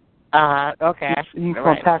Pakistani. Okay. You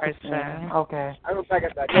from Pakistan? Okay. I'm from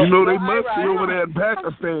Pakistan. You know they must be over there in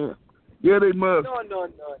Pakistan. Yeah, they must. No.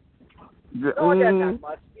 No, they're not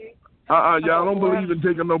musty. Y'all don't believe in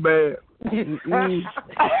taking no bath.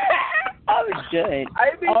 I was good.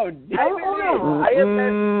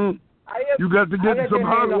 You got to get some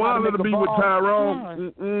hot water to be with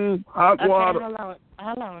Tyrone. Hot water.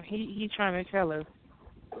 How long? He trying to tell us.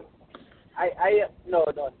 No.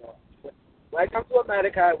 When I come to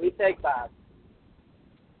America, we take baths.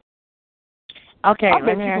 Okay,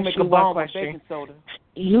 let me ask you one question.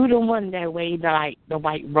 You the one that wear the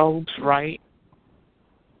white robes, right?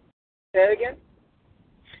 Say it again?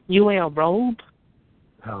 You wear a robe?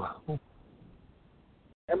 Hello.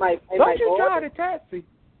 Don't you drive a taxi?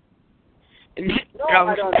 No,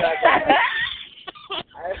 I don't drive a taxi.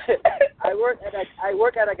 I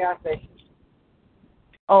work at a gas station.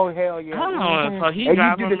 Oh, hell yeah. Oh, so he and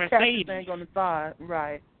drives you a do the Mercedes. thing on the side,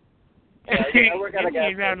 right? I work at a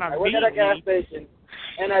gas station. I work at a gas station,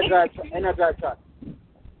 and I drive truck.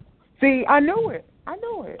 See, I knew it.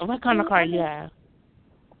 What kind of car you have?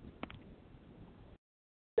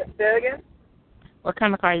 Say it again? What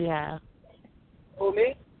kind of car you have? Who,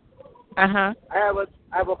 me? Uh-huh. I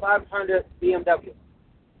have a 500 BMW.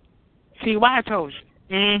 See, why I told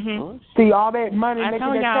you? Mm-hmm. See, all that money making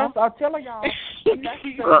that y'all. stuff. I'm telling y'all. They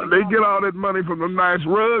get all that money from the nice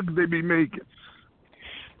rugs they be making.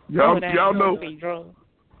 Y'all know.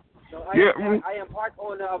 So I am part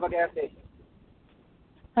owner of a gas station.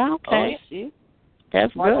 Okay.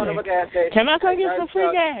 That's part good. Owner of a gas station. Can I come get some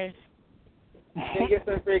free gas? Can get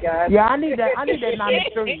some free gas? Yeah, I need that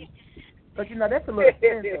 93. But that's a little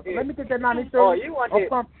expensive. Let me get that 93. Oh, you want it?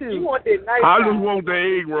 Pump 2. You want it nice? I just want the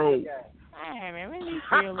egg roll. Hey, man, let me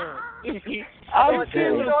feel it. I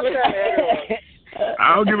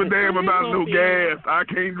don't give a damn about no gas. I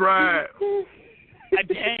can't drive.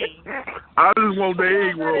 I just want the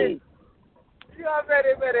egg roll. You are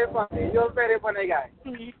very, very funny. You're a very funny guy.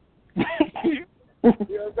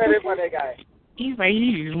 You're a very funny guy. He's like,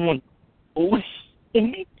 he just want. The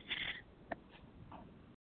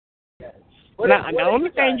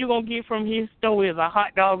only thing you're going to get from his store is a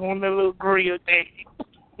hot dog on the little grill thing.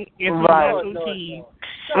 Right. No.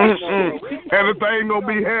 And the thing going to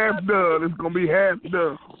be half done. It's going to be half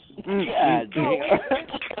done.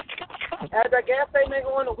 At the gas station, I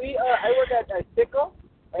work at a pickle.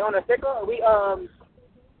 I own a pickle. We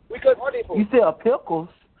cook all these food. You sell pickles?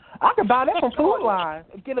 I can buy that from Food Line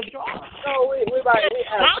and get a job. No, we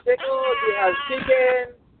have pickles, we have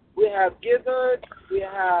chicken, we have gizzards, we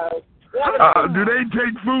have... do they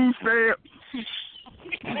take food stamps?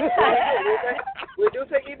 We do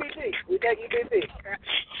take EBT. We take EBT.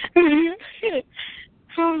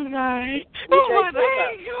 Oh, nice.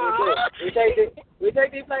 We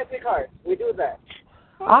take these plastic cards. We do that.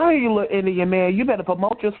 I hear you, little Indian man. You better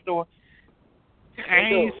promote your store. I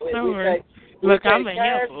ain't sorry. Look, I'm a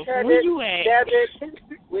helper. Where you at?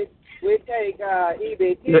 We take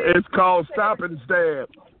EBT. Yeah, it's called Stop and Stab.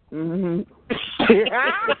 Mm-hmm.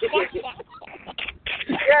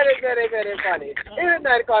 Very, very, very funny. It is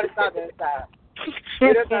not called Stop and Stab.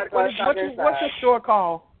 It is not called Stop and Stab. What's your store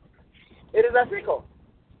called? It is a pickle.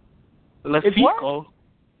 Pickle?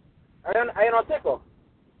 I am a pickle.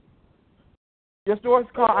 Your store is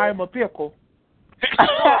called I Am a Pickle.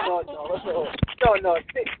 No.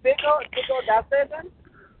 Pickle gas station?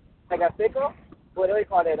 Like a pickle? What do we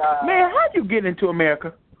call it? Man, how'd you get into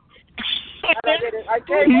America?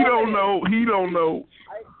 He don't know. He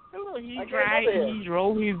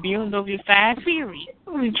drove his BMW 5 Series.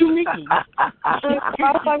 What did you mean? I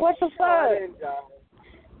was like, what's the fuck?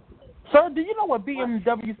 Sir, do you know what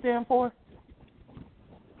BMW stands for?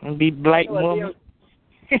 Be black woman.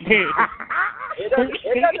 It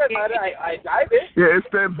doesn't matter. I drive it. Yeah, it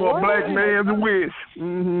stands for Black Man's Wish.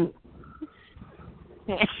 Mm-hmm.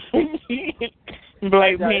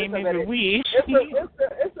 Black Man's Wish.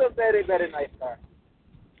 It's a very, very nice car.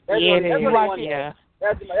 That's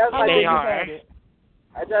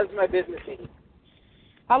my business meeting.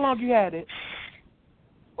 How long you had it?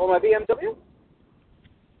 Oh, my BMW?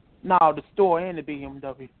 No, the store and the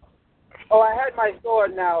BMW. Oh, I had my store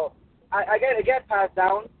now. It got passed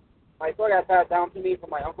down. My store got passed down to me from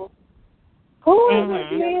my uncle. Oh, so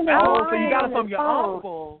you got it from your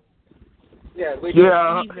uncle. Yeah,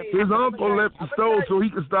 his uncle left the store so he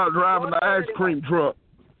could start driving the ice cream truck.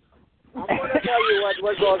 I'm going to tell you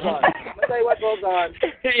what goes on. I'm going to tell you what goes on.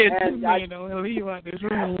 And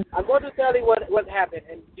I'm going to tell you what happened,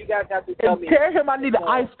 and you guys have to tell me. Tell him I need an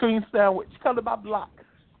ice cream sandwich. Tell him I'm blocked.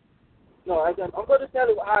 No, I'm going to tell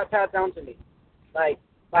you how it passed down to me. Like,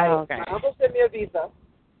 my uncle sent me a visa.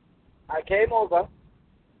 I came over,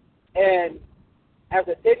 and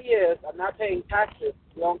after 10 years, I'm not paying taxes.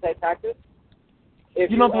 You don't pay taxes?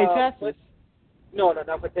 If you don't pay taxes? No,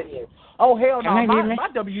 not for 10 years. Oh, hell no. My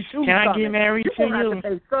W-2 Can I get married to you? You're going to have to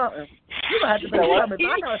pay something. You're going to have to pay something. If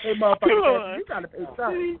I got to pay motherfucking taxes, you got to pay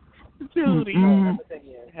something. Judy.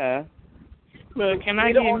 Huh? Look, can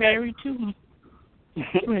I get married to you? You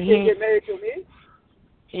can get married to me?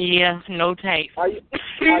 Yeah, no tax. Are you a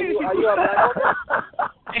black woman?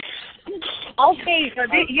 Okay, so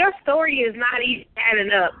your story is not even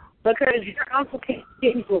adding up because your uncle can't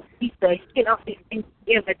get you a visa. He can only get an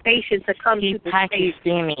invitation to come to the States.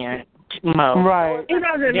 Pakistani. Mo. Right. It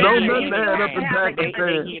doesn't matter.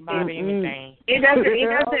 It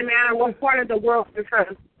doesn't matter what part of the world you're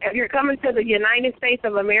from. If you're coming to the United States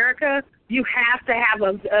of America, you have to have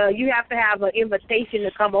an invitation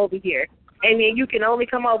to come over here, and then you can only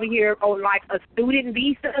come over here on like a student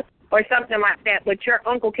visa or something like that. But your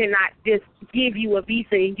uncle cannot just give you a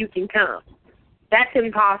visa and you can come. That's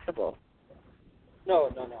impossible.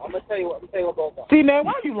 No. I'm gonna tell you what goes on. See, man,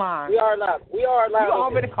 why are you lying? We are allowed. You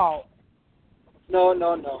already called. No.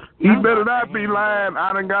 He better not be lying.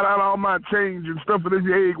 I done got out all my change and stuff for this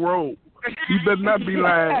egg roll. He better not be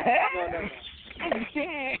lying.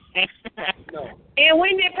 No. And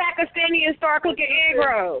when did Pakistanians start cooking egg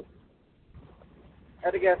rolls?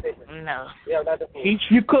 At the gas station. No. Yeah, that's the food.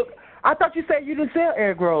 You cook. I thought you said you didn't sell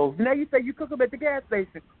egg rolls. Now you say you cook them at the gas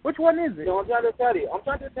station. Which one is it? No, I'm trying to tell you.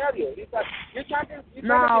 You're trying to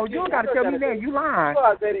no, you don't got to tell me that. You lying. You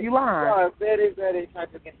lying. You are very trying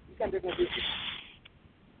to get. You can't do this.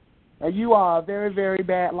 And you are a very, very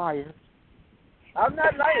bad liar. I'm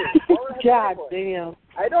not lying. God damn.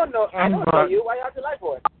 I don't know. I don't know you. Why you have to lie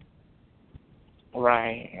for it?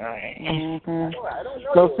 Right. Mm-hmm. I don't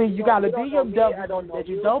know so, see, you got a BMW that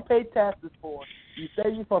you don't pay taxes for. You say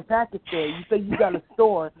you're from Pakistan. You say you got a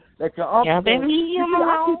store that your uncle... Yeah, baby,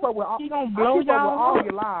 I keep up with all your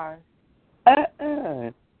lies.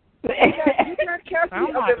 You can't catch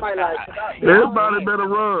me up in my life. Everybody better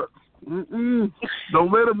run.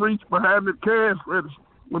 Don't let him reach behind the cash register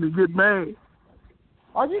when he get mad.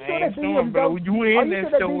 Are you sure that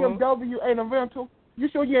BMW ain't a rental? You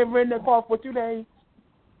sure you ain't renting that car for 2 days?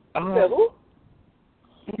 Who?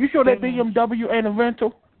 You sure that BMW ain't a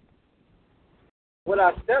rental? Will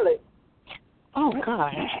I sell it? Oh,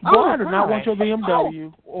 God. Well, I do not want your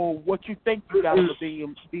BMW or what you think you got with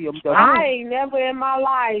BMW. I ain't never in my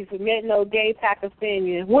life met no gay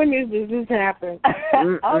Pakistani. When does this happen? I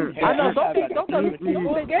know. Don't tell me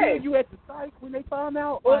people gay. You at the site when they found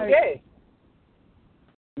out? Who's gay?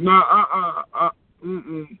 No,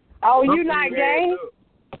 Oh, you not gay?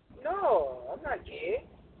 No, I'm not gay.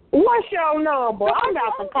 What's your number? I'm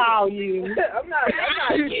about to call you. I'm not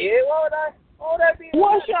gay. What would that be?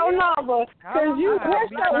 What's your number? Cause where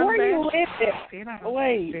you live?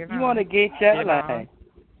 Wait, you want to get that line?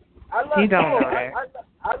 I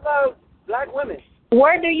love black women.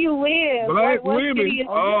 Where do you live? Black women?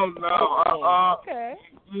 Oh, no. Okay.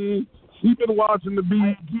 He been watching the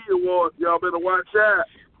BET Awards. Y'all better watch out.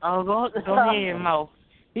 Oh, go ahead, Mo.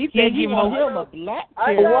 He said you want him a black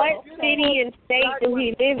kid. What city and state do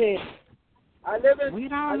he live in? I live in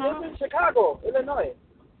Chicago, Illinois.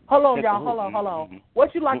 Hold on, y'all. Hold on.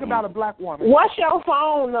 What you like about a black woman? What's your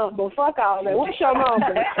phone number? Fuck all that. What's your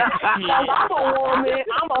number? Because I'm a woman.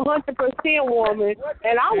 I'm 100% woman,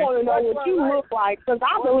 and I want to know what you look like because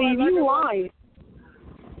I believe you lying.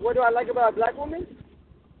 What do I like about a black woman?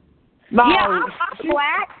 No. Yeah, I'm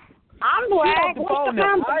black. I'm black. What's the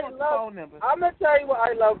number? I'm going to tell you what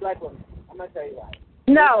I love black women. I'm going to tell you why.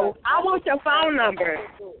 No, I want your phone number.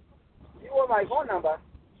 You want my phone number?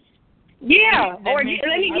 Yeah, or let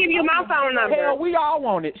me give you my phone number. Hell, we all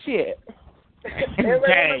want it. Shit.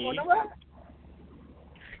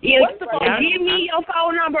 Yeah, give me your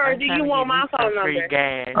phone number, or do you want my phone number?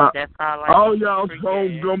 That's all y'all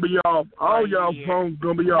phones gonna be off. All y'all phones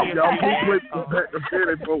gonna be off. Y'all keep waiting back to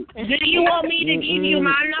finish, folks. Do you want me to give you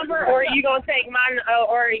my number, or are you gonna take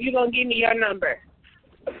or are you gonna give me your number?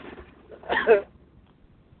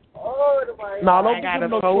 No, don't give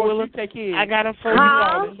him no choice. Take his. I got a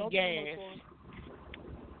phone. Gas.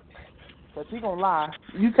 Cause he gonna lie.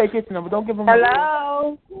 You take his number. Don't give him.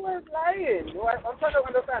 Hello. Who is lying? I'm trying to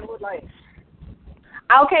understand who's lying.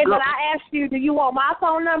 Okay, but I asked you, do you want my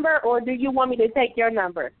phone number or do you want me to take your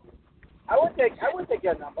number? I would take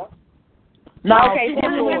your number. No, okay,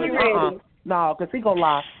 tell me when you're ready. No, cause he gonna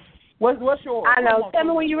lie. What's yours? I know. Tell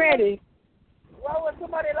me when you're ready. Why would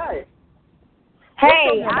somebody lie?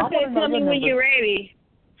 Hey, I said tell me when you're ready.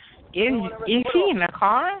 Is he in the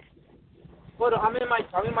car? Hold on, I'm in my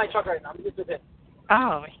truck right now. I'm just with him.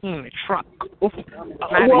 Oh, he in the truck. Wait, a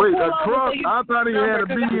truck? I thought he had a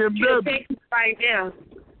BMW. Right now.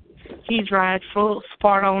 He drives full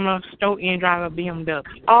sport on a stoat and drive a BMW.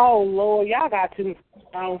 Oh Lord, y'all got to me.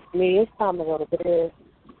 It's time to go to bed.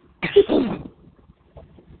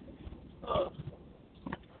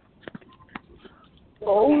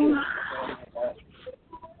 Oh.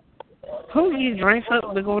 Who you dress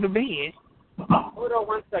up to go to bed? Hold on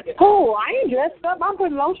 1 second. Oh, I ain't dressed up. I'm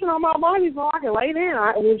putting lotion on my body so I can lay down.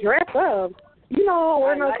 I was dressed up. You know, I don't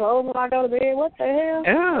wear no clothes when I go to bed. What the hell?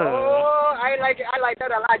 Oh, I like it. I like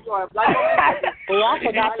that a lot, Joy. Well, I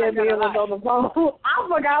forgot that Bill was on the phone. I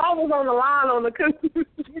forgot I was on the line on the computer.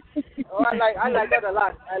 Oh, I like that a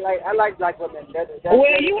lot. I like black women.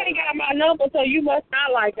 Well, you ain't got my number, so you must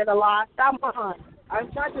not like it a lot. Stop on.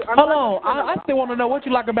 Hold on. I still want to know what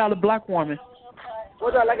you like about a black woman.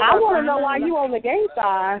 What do I like I about want to know why you on the gay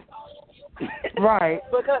side. Right.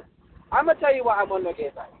 Because I'm gonna tell you why I'm on the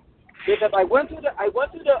gay side. Because I went to the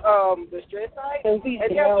straight side, and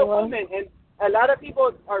there's a woman, and a lot of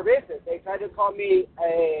people are racist. They try to call me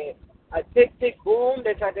a tick boom.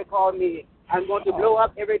 They try to call me I'm going to blow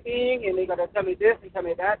up everything, and they gotta tell me this and tell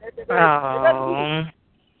me that.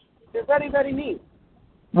 It's very, very mean.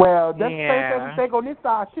 Well, that's the same thing on this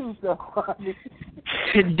side too. So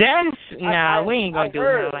we ain't gonna do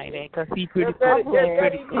nothing like that because he's pretty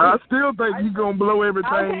cool. I still think he's gonna blow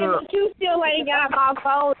everything up. But you still ain't got my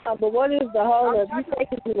phone number. What is the whole of you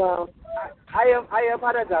taking too long? I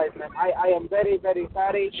apologize, man. I am very, very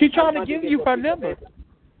sorry. She trying to give you her number.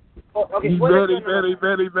 Oh, okay. He's very, very,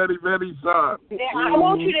 very, very, very sorry. Yeah, I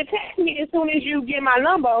want you to text me as soon as you get my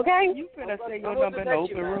number, okay? You finna say your number in the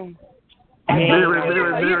open room. Very,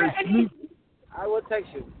 very, very sneaky. I will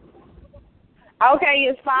text you. Okay,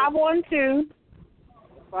 it's 512.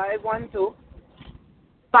 512.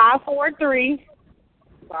 543.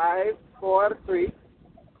 543.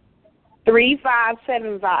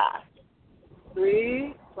 3575.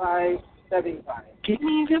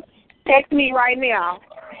 3575. Text me right now.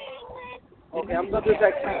 Okay, I'm going to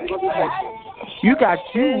text you. You got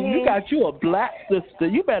you a black sister.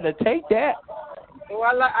 You better take that. Oh,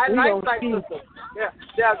 I like black sisters. Yeah,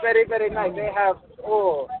 they are very, very nice. They have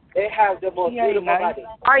the most beautiful body.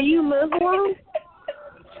 Are you Muslim?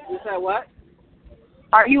 You said what?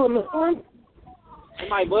 Are you a Muslim?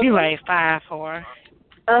 Am I Muslim? You like 5'4".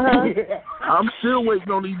 I'm still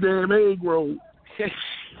waiting on these damn egg rolls.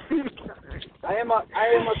 I am a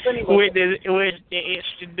Sunni Muslim. With the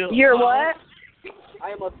extra duck. You're what?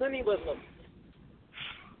 I am a Sunni Muslim.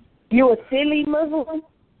 You a silly Muslim?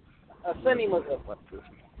 A Sunni Muslim.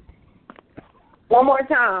 One more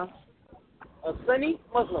time. A Sunni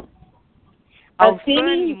Muslim. A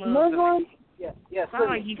Sunni Muslim? Yes,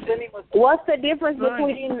 Sunni Muslim. What's the difference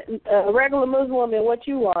between a regular Muslim and what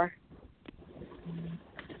you are?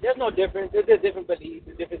 There's no difference. There's just different beliefs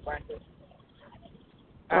and different practices.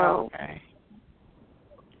 Oh, okay.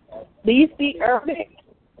 Do you speak Arabic?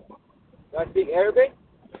 Do I speak Arabic?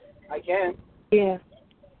 I can. Yeah.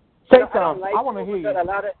 Say something. I want to hear you.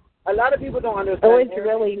 A lot of people don't understand. Oh, it's Arabic.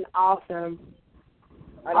 really awesome.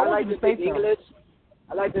 I like to speak English.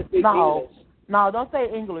 I like to speak English. No, don't say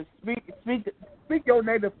English. Speak your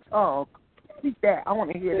native tongue. Speak that. I want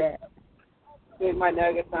to hear that. Speak my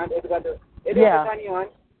native tongue. Yeah.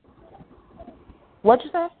 What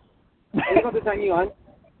you say? It's going to turn you on.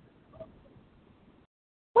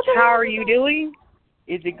 How are you doing?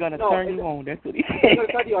 Is it going to turn you on? That's what he said.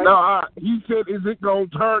 No, he said, is it going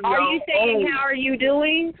to turn you on? Are you saying, how are you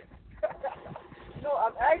doing? No,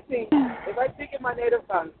 I'm asking, if I speak in my native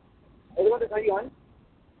tongue, is it going to turn you on?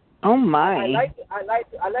 Oh, my. I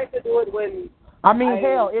like to do it when... I mean,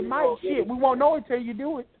 hell, it might. Shit, we won't know until you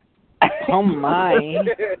do it. Oh, my.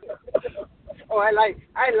 Oh, I like.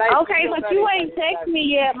 Okay, but you ain't text me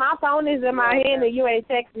yet. My phone is in my hand and you ain't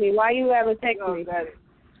text me. Why you haven't text me?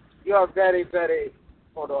 You are very, very.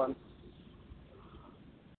 Hold on.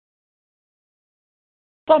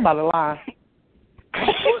 Somebody lying.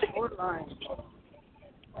 What line?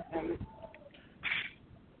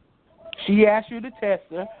 She asked you to test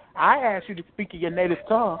her. I asked you to speak in your native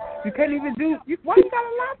tongue. You can't even do. Why you got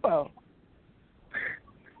a lie for?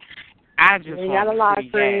 I just you got a lie,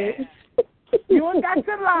 Craig. You ain't got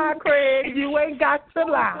to lie, Craig. You ain't got to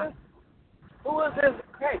lie. Who is this,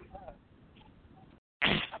 Craig?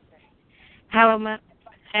 Hello, ma.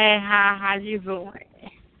 Hey, how you doing?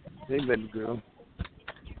 Hey, baby girl.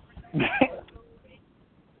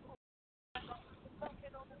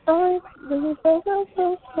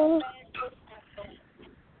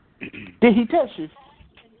 Did he touch you?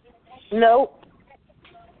 Nope.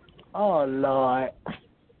 Oh, Lord.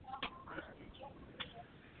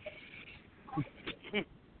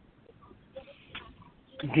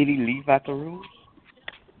 Did he leave out the room?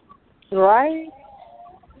 Right.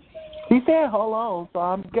 He said, hold on, so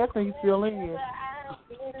I'm guessing he's still in here.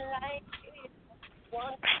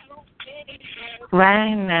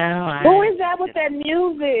 Right now. Who is that with that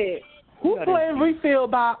music? Who's playing Refill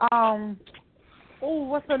by,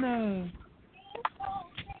 what's her name?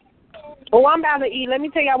 Oh, I'm about to eat. Let me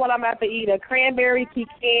tell y'all what I'm about to eat. A cranberry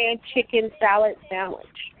pecan chicken salad sandwich.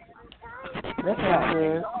 That's not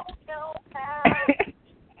good.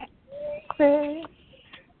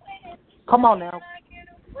 Come on now.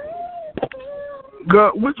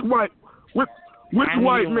 Girl, which white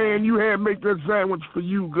man you had make that sandwich for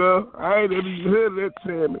you, girl? I ain't ever even heard of that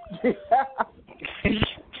sandwich.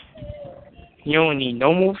 You don't need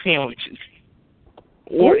no more sandwiches.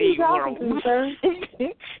 What are you talking to, sir?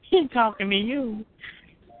 He's talking to you.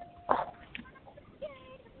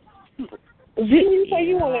 Didn't you say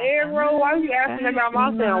you want an egg roll? Why are you asking about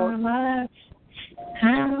my sandwich?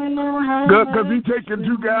 Because he taking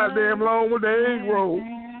too goddamn long with the egg roll.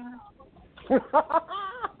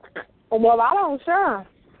 Well, I don't sure.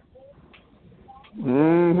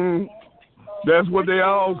 That's what they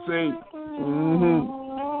all say.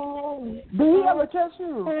 Did he ever touch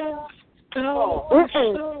you? No. It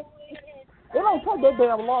don't take that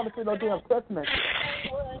damn long to see no damn text message.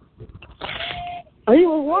 He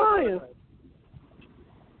was lying.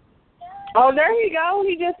 Oh, there you go.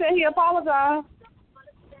 He just said he apologized.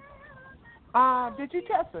 Did you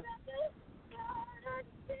text her?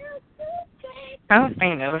 I don't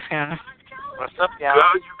think that was him. What's up, y'all?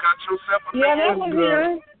 Girl, you got yourself a that was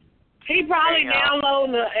him. He probably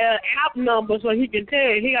downloading the app number so he can tell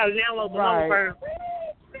you. He got to download the number first.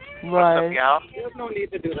 Right. What's up, y'all? There's no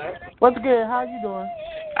need to do that. What's good? How you doing?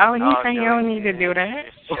 Oh, he said you don't need to do that.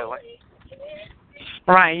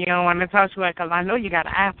 Right, you don't want to talk to it because I know you got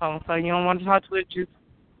an iPhone, so you don't want to talk to it just,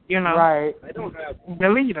 Right. I don't have.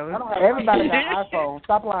 Delete them. Everybody got iPhone.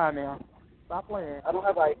 Stop lying now. Stop playing. I don't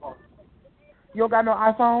have iPhone. You don't got no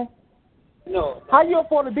iPhone? No. How you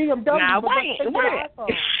afford a BMW? Nah, wait.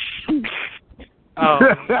 Oh.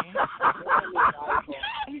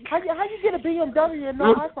 How you get a BMW and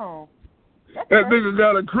no iPhone? That nigga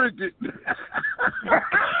got a Cricket.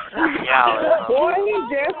 Boy, he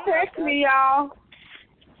just texted me, y'all.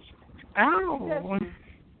 Oh.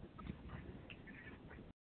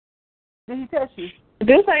 Did he text you?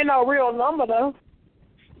 This ain't no real number, though.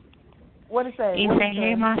 What did he say? He said,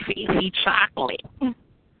 hey, my Fifi chocolate.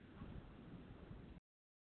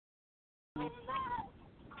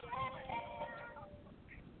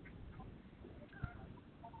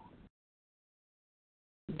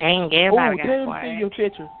 Dang, everybody got quiet. See your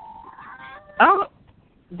picture. Oh,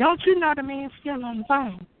 don't you know the man's still on the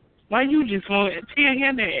phone? Why you just want to tell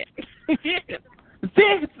him that?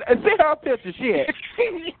 see her picture, shit.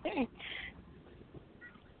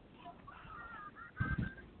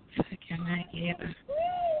 Can I get her?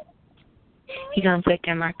 He gonna say,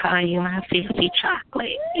 can I call you my 50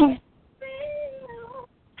 chocolate?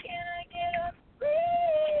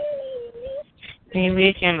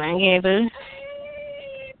 Maybe can I get her?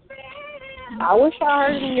 I wish I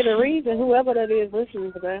heard him get a reason, whoever that is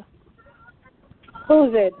listening to that.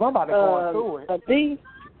 Who's that? Somebody going through it. A thief?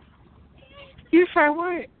 You say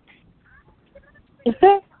what?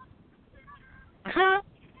 Huh?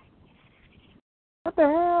 What the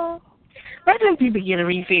hell? Why didn't people get a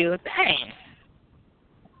refill? Dang.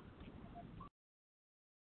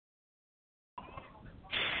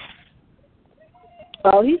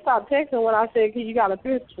 Oh, he stopped texting when I said, you got a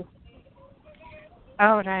picture.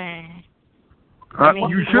 Oh, dang.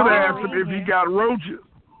 You should have asked him if he got roaches.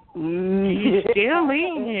 He's still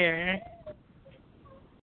in here.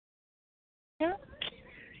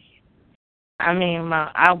 I mean,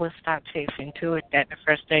 I would stop texting to it. That the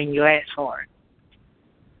first thing you ask for.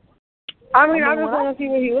 I just want to see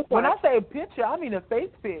what he looks like. When I say picture, I mean a face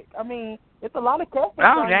pic. I mean, it's a lot of questions.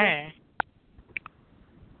 Oh, dang.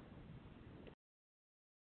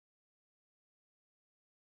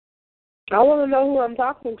 I want to know who I'm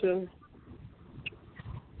talking to.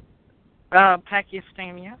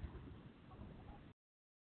 Pakistani.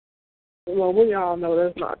 Well, we all know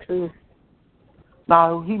that's not true.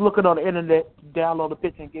 No, he looking on the internet, download the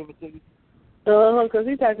picture and give it to you. Because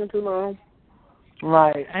he's taking too long.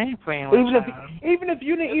 Right. I ain't playing with even if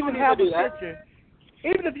you didn't even have a picture,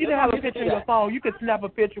 even if you didn't have a picture on your phone, you could snap a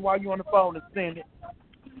picture while you're on the phone and send it.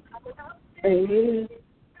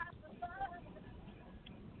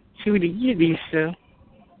 Judy, you be so.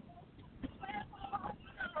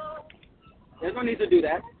 There's no need to do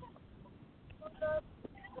that.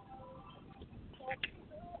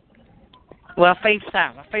 Well,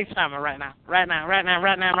 FaceTime her right now. Right now.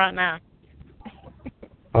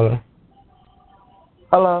 Hello.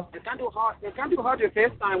 Hello. It can't do hard to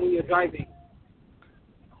FaceTime when you're driving.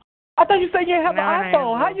 I thought you said you have an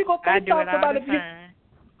iPhone. How you gonna FaceTime somebody if you?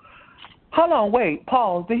 Hold on, wait,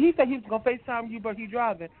 pause. Did he say he was gonna FaceTime you, but he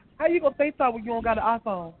driving? How you gonna FaceTime when you don't got an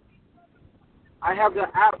iPhone? I have the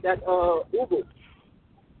app that Uber.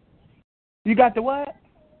 You got the what?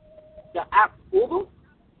 The app Uber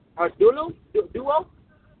or Duo?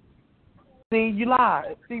 See, you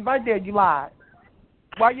lied. See, right there, you lied.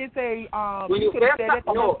 Why you say when you you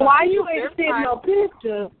FaceTime? No. Why you ain't sending no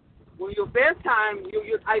picture? When you FaceTime, you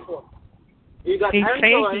use iPhone. You got he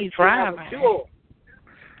Android. He's driving. Duo.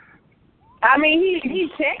 I mean, he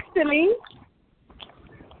texted me.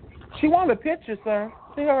 She wanted a picture, sir.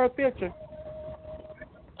 See her a picture.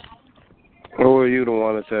 Or were you the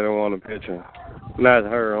one that said I want a picture? Not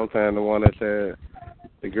her. I'm saying the one that said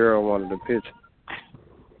the girl wanted a picture.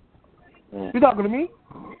 You talking to me?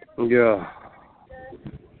 Yeah.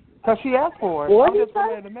 Because she asked for it. What I'm just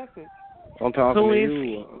relaying the message. I'm talking to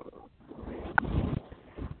you.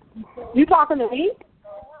 You talking to me?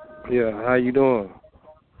 Yeah. How you doing?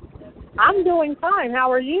 I'm doing fine.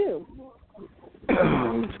 How are you?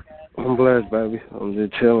 I'm blessed, baby. I'm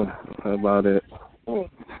just chilling. How about it?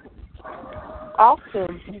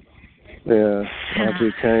 Awesome. Yeah, I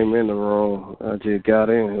just came in the room. I just got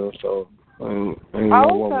in here, so I didn't know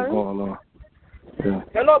what was going on. Yeah.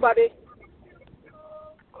 Hello, buddy.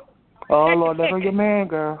 Oh, Lord, there go your man,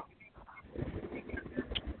 girl.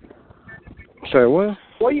 Say what?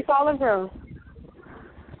 Where you calling from?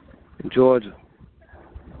 Georgia.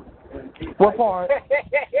 What part?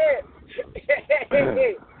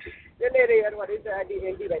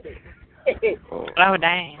 Oh,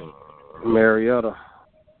 damn. Marietta.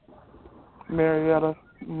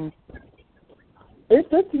 Mm-hmm. It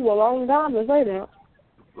took you a long time to say that.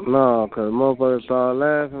 No, because motherfuckers started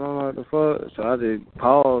laughing. I'm like, the fuck? So I just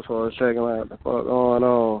paused for a second, like, the fuck going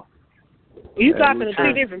on? You talking to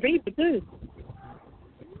two different people, too.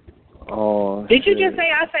 Oh, Did you just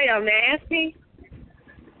say I say I'm nasty?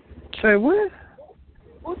 Say what?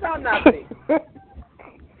 Who sound nasty?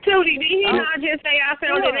 Tootie, did he not just say I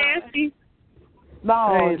sounded nasty?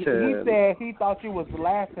 No, he said he thought you was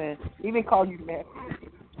laughing. He didn't call you nasty.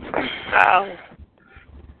 Oh.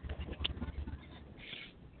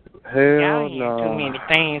 Hell Y'all no. too many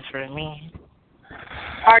things for me.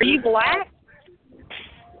 Are you black?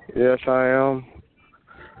 Yes, I am.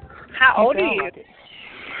 How old are you?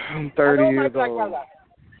 I'm 30 years old.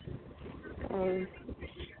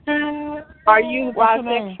 Are you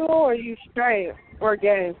bisexual or are you straight or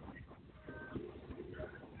gay?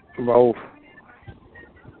 Both.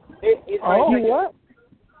 You what?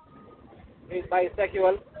 He's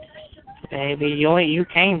bisexual. Baby, you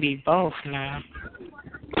can't be both now.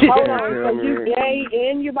 Hold on, so you gay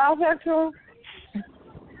and you bisexual?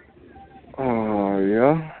 Oh,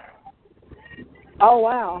 yeah. Oh,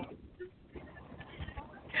 wow.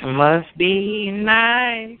 Must be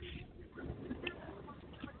nice.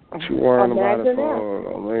 What you worrying about it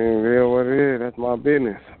for? I mean, real what it is. That's my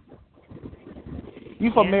business.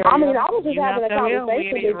 You from Marietta? I mean, I was just having a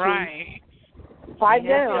conversation with you. Right. Fight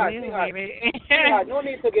down. No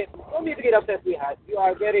need to get upset, sweetheart. You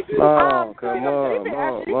are very beautiful. Oh, come on,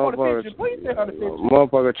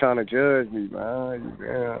 motherfucker trying to judge me, man.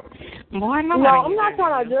 Yeah. Boy, no, I'm not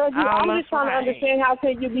trying to judge you. I'm just trying to understand how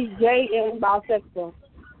can you be gay and bisexual.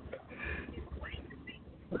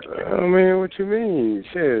 I mean, what you mean?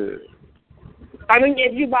 Shit. I mean,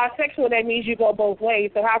 if you're bisexual, that means you go both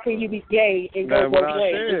ways. So how can you be gay and go both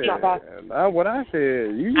ways? It's not bisexual. That's what I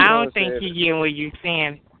said. I don't think you get what you're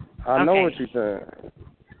saying. I know what you're saying.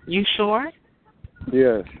 You sure?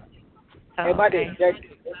 Yes. Hey, buddy,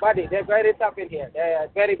 they're very tough in here. They're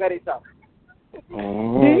very, very tough. Did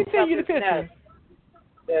he send you the picture?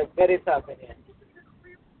 They're very tough in here.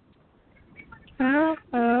 I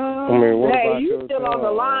mean, what hey, about you still on the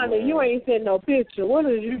line and you ain't sending no picture. What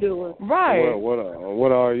is you doing? Right. What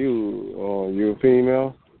are you? You a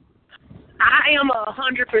female? I am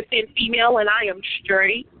 100% female and I am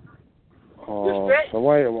straight. So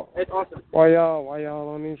why y'all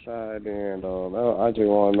on this side then? I just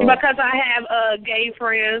want to know. Because I have gay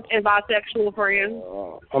friends and bisexual friends.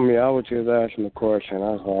 I mean, I was just asking the question.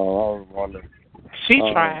 That's all. I was wondering. She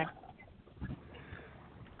tried.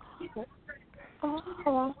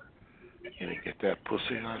 Can you get that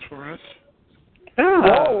pussy out for us?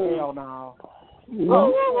 Oh, hell no.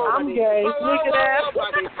 I'm gay. Look at that.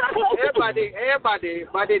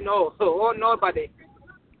 Everybody knows. Oh, nobody.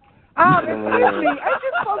 Excuse me. I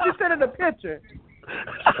just supposed to send in a picture.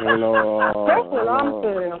 Ain't no, That's what I'm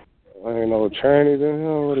saying. Ain't no trannies in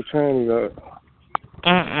here. Where the trannies at?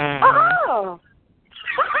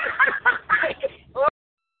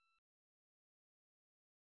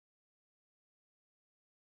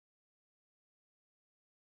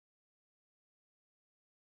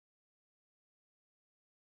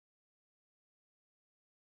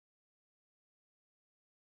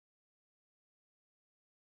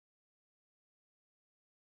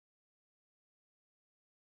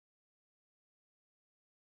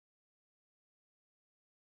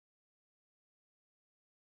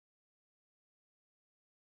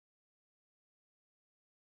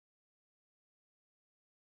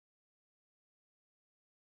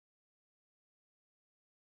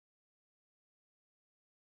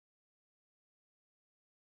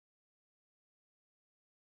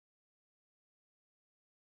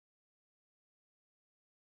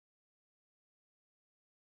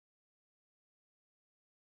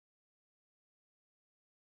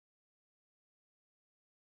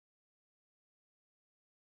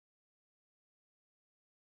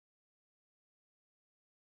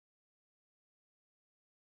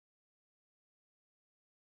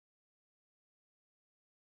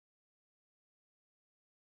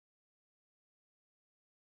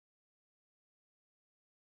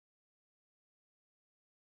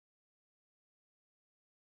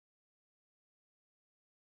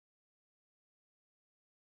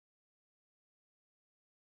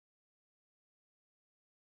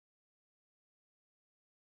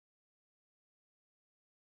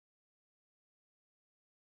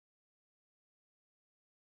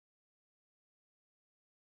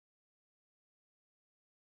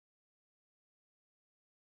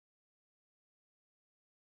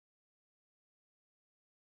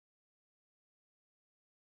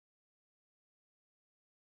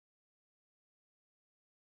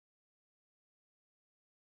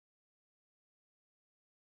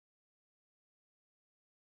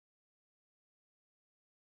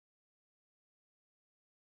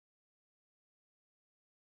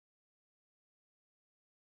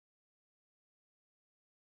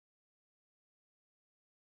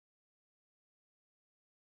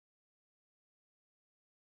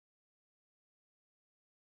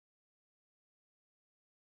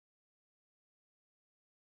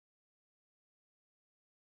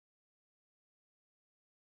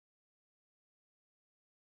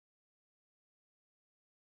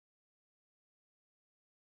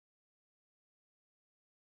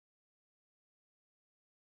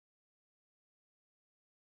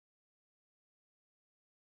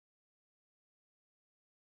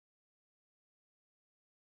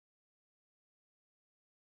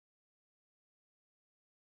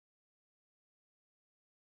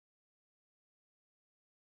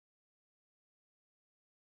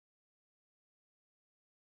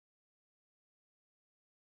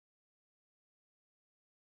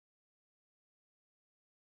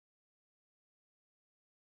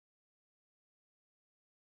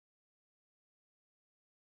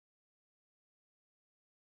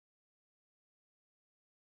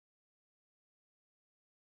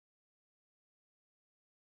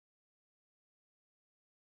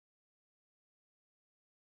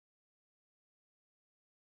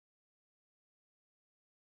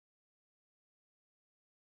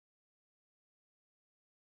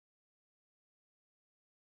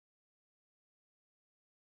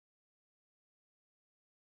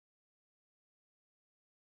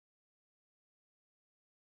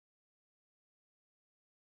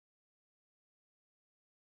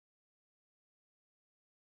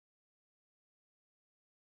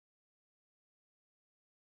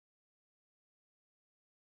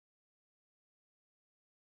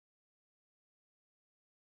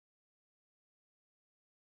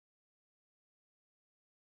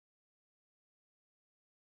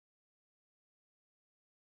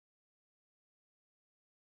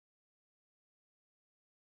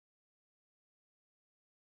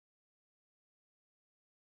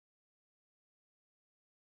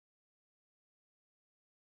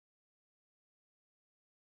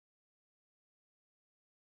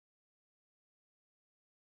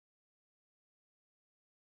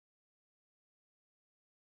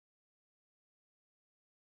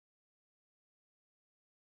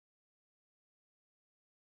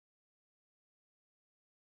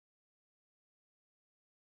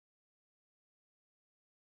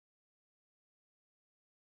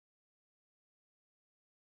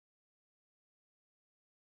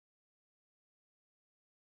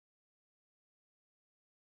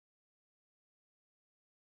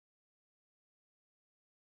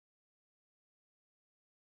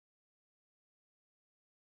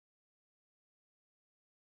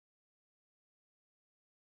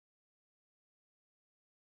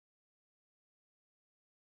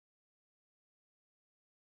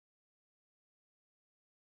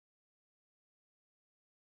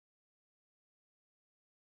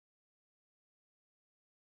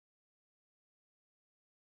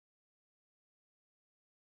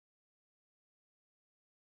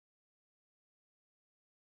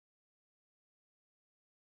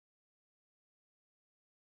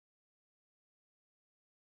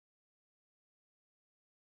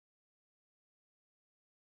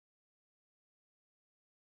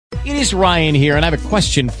 It is Ryan here, and I have a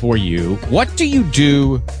question for you. What do you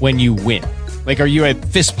do when you win? Like, are you a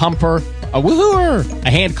fist pumper, a woo-hooer, a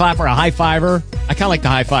hand clapper, a high fiver? I kind of like the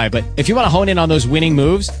high five, but if you want to hone in on those winning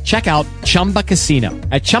moves, check out Chumba Casino.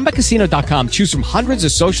 At ChumbaCasino.com, choose from hundreds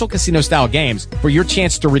of social casino-style games for your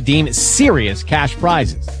chance to redeem serious cash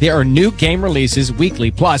prizes. There are new game releases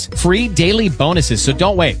weekly, plus free daily bonuses, so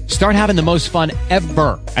don't wait. Start having the most fun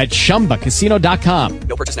ever at ChumbaCasino.com.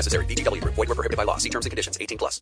 No purchase necessary. VGW Group. Void where prohibited by law. See terms and conditions. 18+.